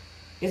thing.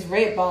 It's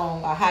red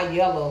bone or high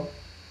yellow.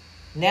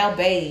 Now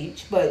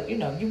beige. But you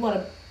want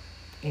to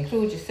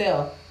include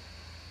yourself.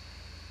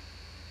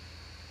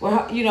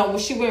 Well, when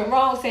she went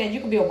wrong saying you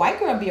can be a white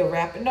girl and be a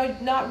rapper. No,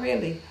 not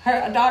really.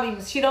 Her daughter,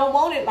 she don't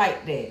want it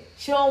like that.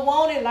 She don't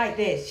want it like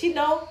that. She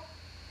know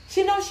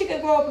she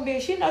can grow up and be.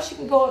 She know she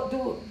can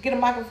get a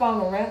microphone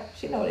and rap.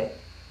 She know that.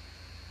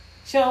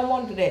 She don't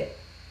want to do that.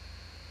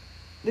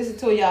 Listen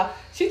to her, y'all.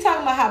 She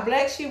talking about how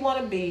black she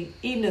want to be,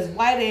 eating this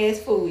white ass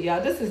food, y'all.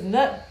 This is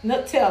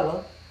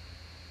Nutella.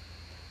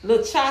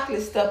 Little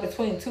chocolate stuff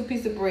between two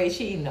pieces of bread.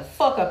 She eating the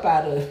fuck up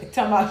out of it.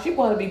 Talking about she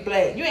want to be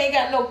black. You ain't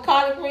got no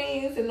collard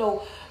greens and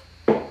no.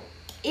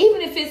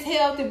 Even if it's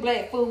healthy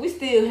black food, we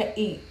still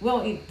eat. We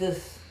don't eat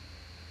this.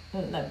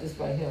 Not this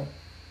right here.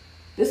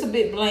 This a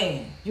bit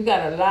bland. You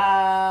got a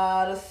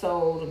lot of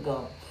soul to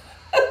go.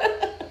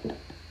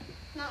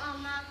 No,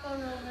 I'm not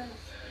going over this.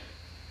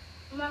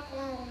 I'm not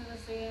going over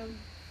this again.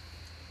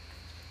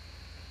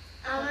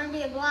 I want to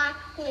be a black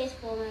police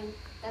woman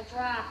that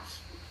raps.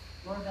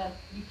 Or that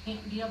you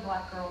can't be a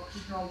black girl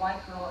because you're a white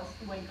girl. It's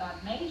the way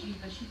God made you.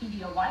 But you can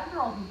be a white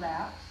girl who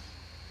raps.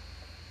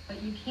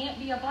 But you can't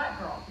be a black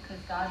girl because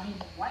God made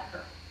you a white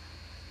girl.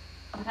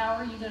 So how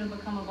are you going to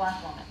become a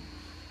black woman?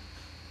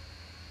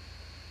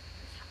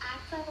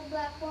 Act like a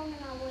black woman.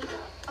 I was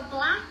a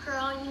black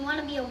girl and you want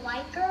to be a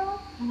white girl,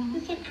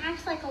 you can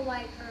act like a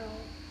white girl.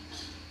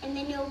 And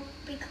then you'll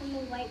become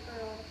a white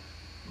girl.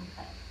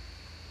 Okay.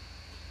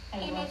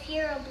 And if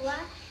you're a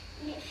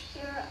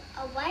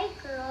white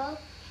girl,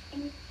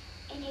 and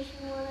if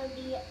you want to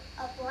be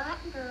a black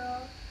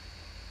girl,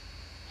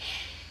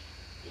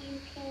 you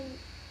can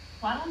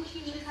why don't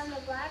you become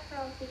a black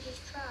girl if you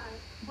just try.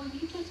 Well,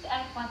 you just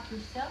act like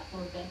yourself,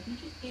 Lord Beth. You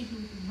just be who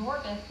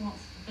Lord Beth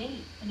wants to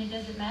be. And it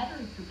doesn't matter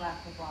if you're black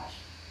or white.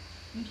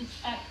 You just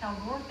act how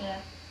Lord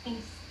Beth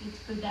thinks it's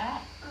good to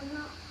act. I'm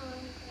not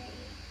hungry.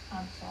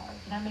 I'm sorry.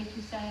 Did I make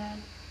you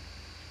sad?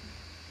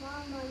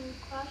 Mama, you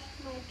crushed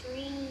my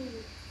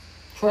dreams.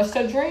 Crushed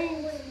her I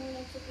dreams. always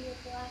wanted to be a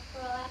black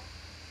girl.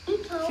 You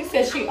told She me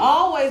said she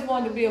always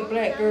wanted to be a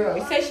black girl.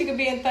 You said she could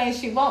be in things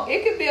she won't.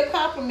 It could be a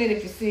compliment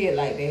if you see it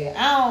like that.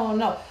 I don't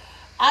know.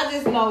 I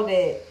just know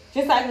that.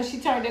 Just like when she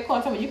turned that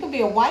corner, you can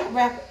be a white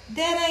rapper.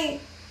 That ain't.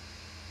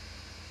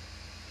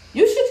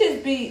 You should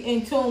just be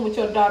in tune with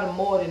your daughter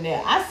more than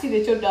that. I see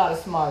that your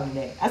daughter's smarter than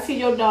that. I see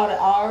your daughter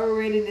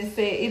already done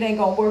said it ain't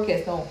gonna work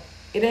as no.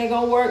 It ain't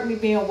gonna work me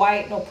being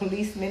white, no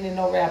policeman and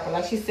no rapper.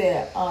 Like she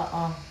said,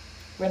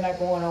 we're not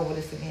going over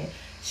this again.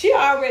 She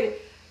already.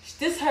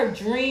 This is her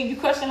dream. You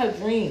crushing her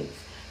dreams.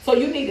 So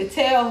you need to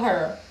tell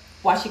her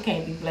why she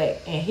can't be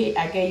black. And here,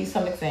 I gave you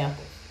some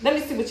examples. Let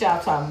me see what y'all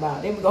talking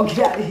about. Then we're going to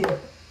get out of here.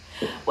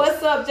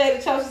 What's up,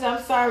 Jada Churches?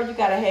 I'm sorry you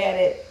got to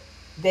have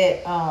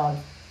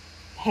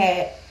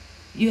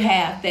you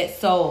have that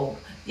soul.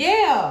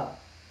 Yeah.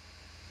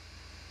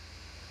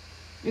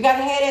 You got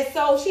to have that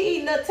soul. She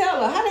eating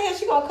Nutella. How the hell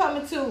she going to come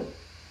into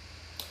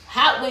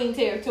hot wing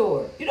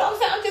territory? You know what I'm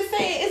saying? I'm just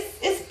saying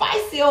it's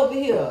spicy over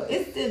here.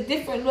 It's a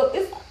different look.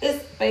 It's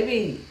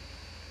baby.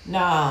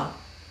 Nah.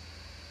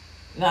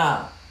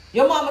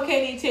 Your mama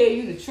can't even tell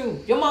you the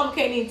truth. Your mama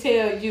can't even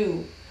tell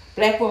you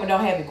black women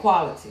don't have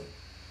equality.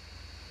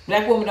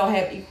 Black women don't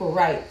have equal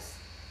rights.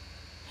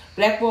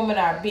 Black women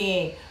are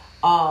being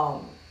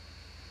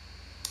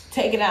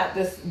taken out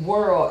this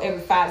world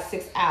every 5 to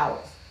 6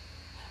 hours.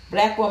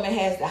 Black woman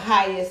has the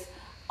highest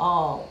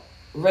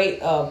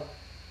rate of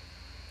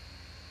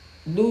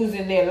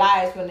losing their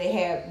lives when they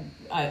have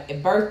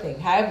birthing,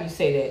 however you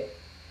say that.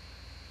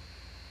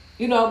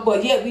 You know,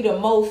 but yet we the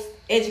most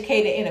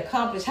educated and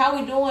accomplished. How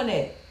we doing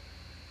that?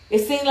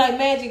 It seems like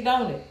magic,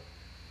 don't it?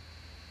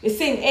 It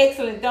seems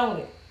excellent, don't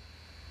it?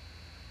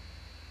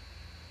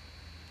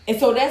 And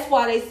so that's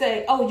why they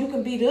say, oh, you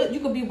can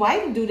be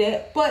white and do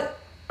that. But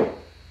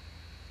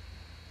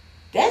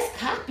that's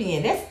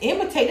copying. That's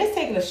imitating. That's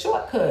taking a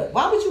shortcut.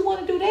 Why would you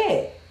want to do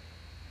that?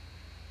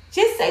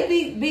 Just say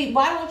be.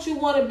 Why don't you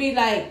want to be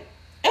like?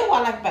 That's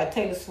what I like about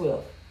Taylor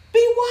Swift.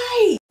 Be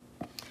white.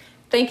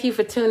 Thank you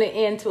for tuning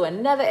in to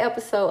another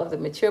episode of the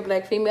Mature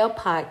Black Female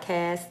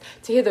Podcast.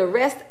 To hear the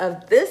rest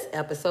of this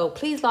episode,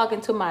 please log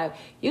into my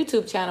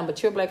YouTube channel,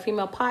 Mature Black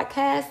Female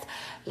Podcast.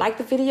 Like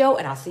the video,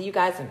 and I'll see you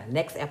guys in the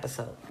next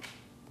episode.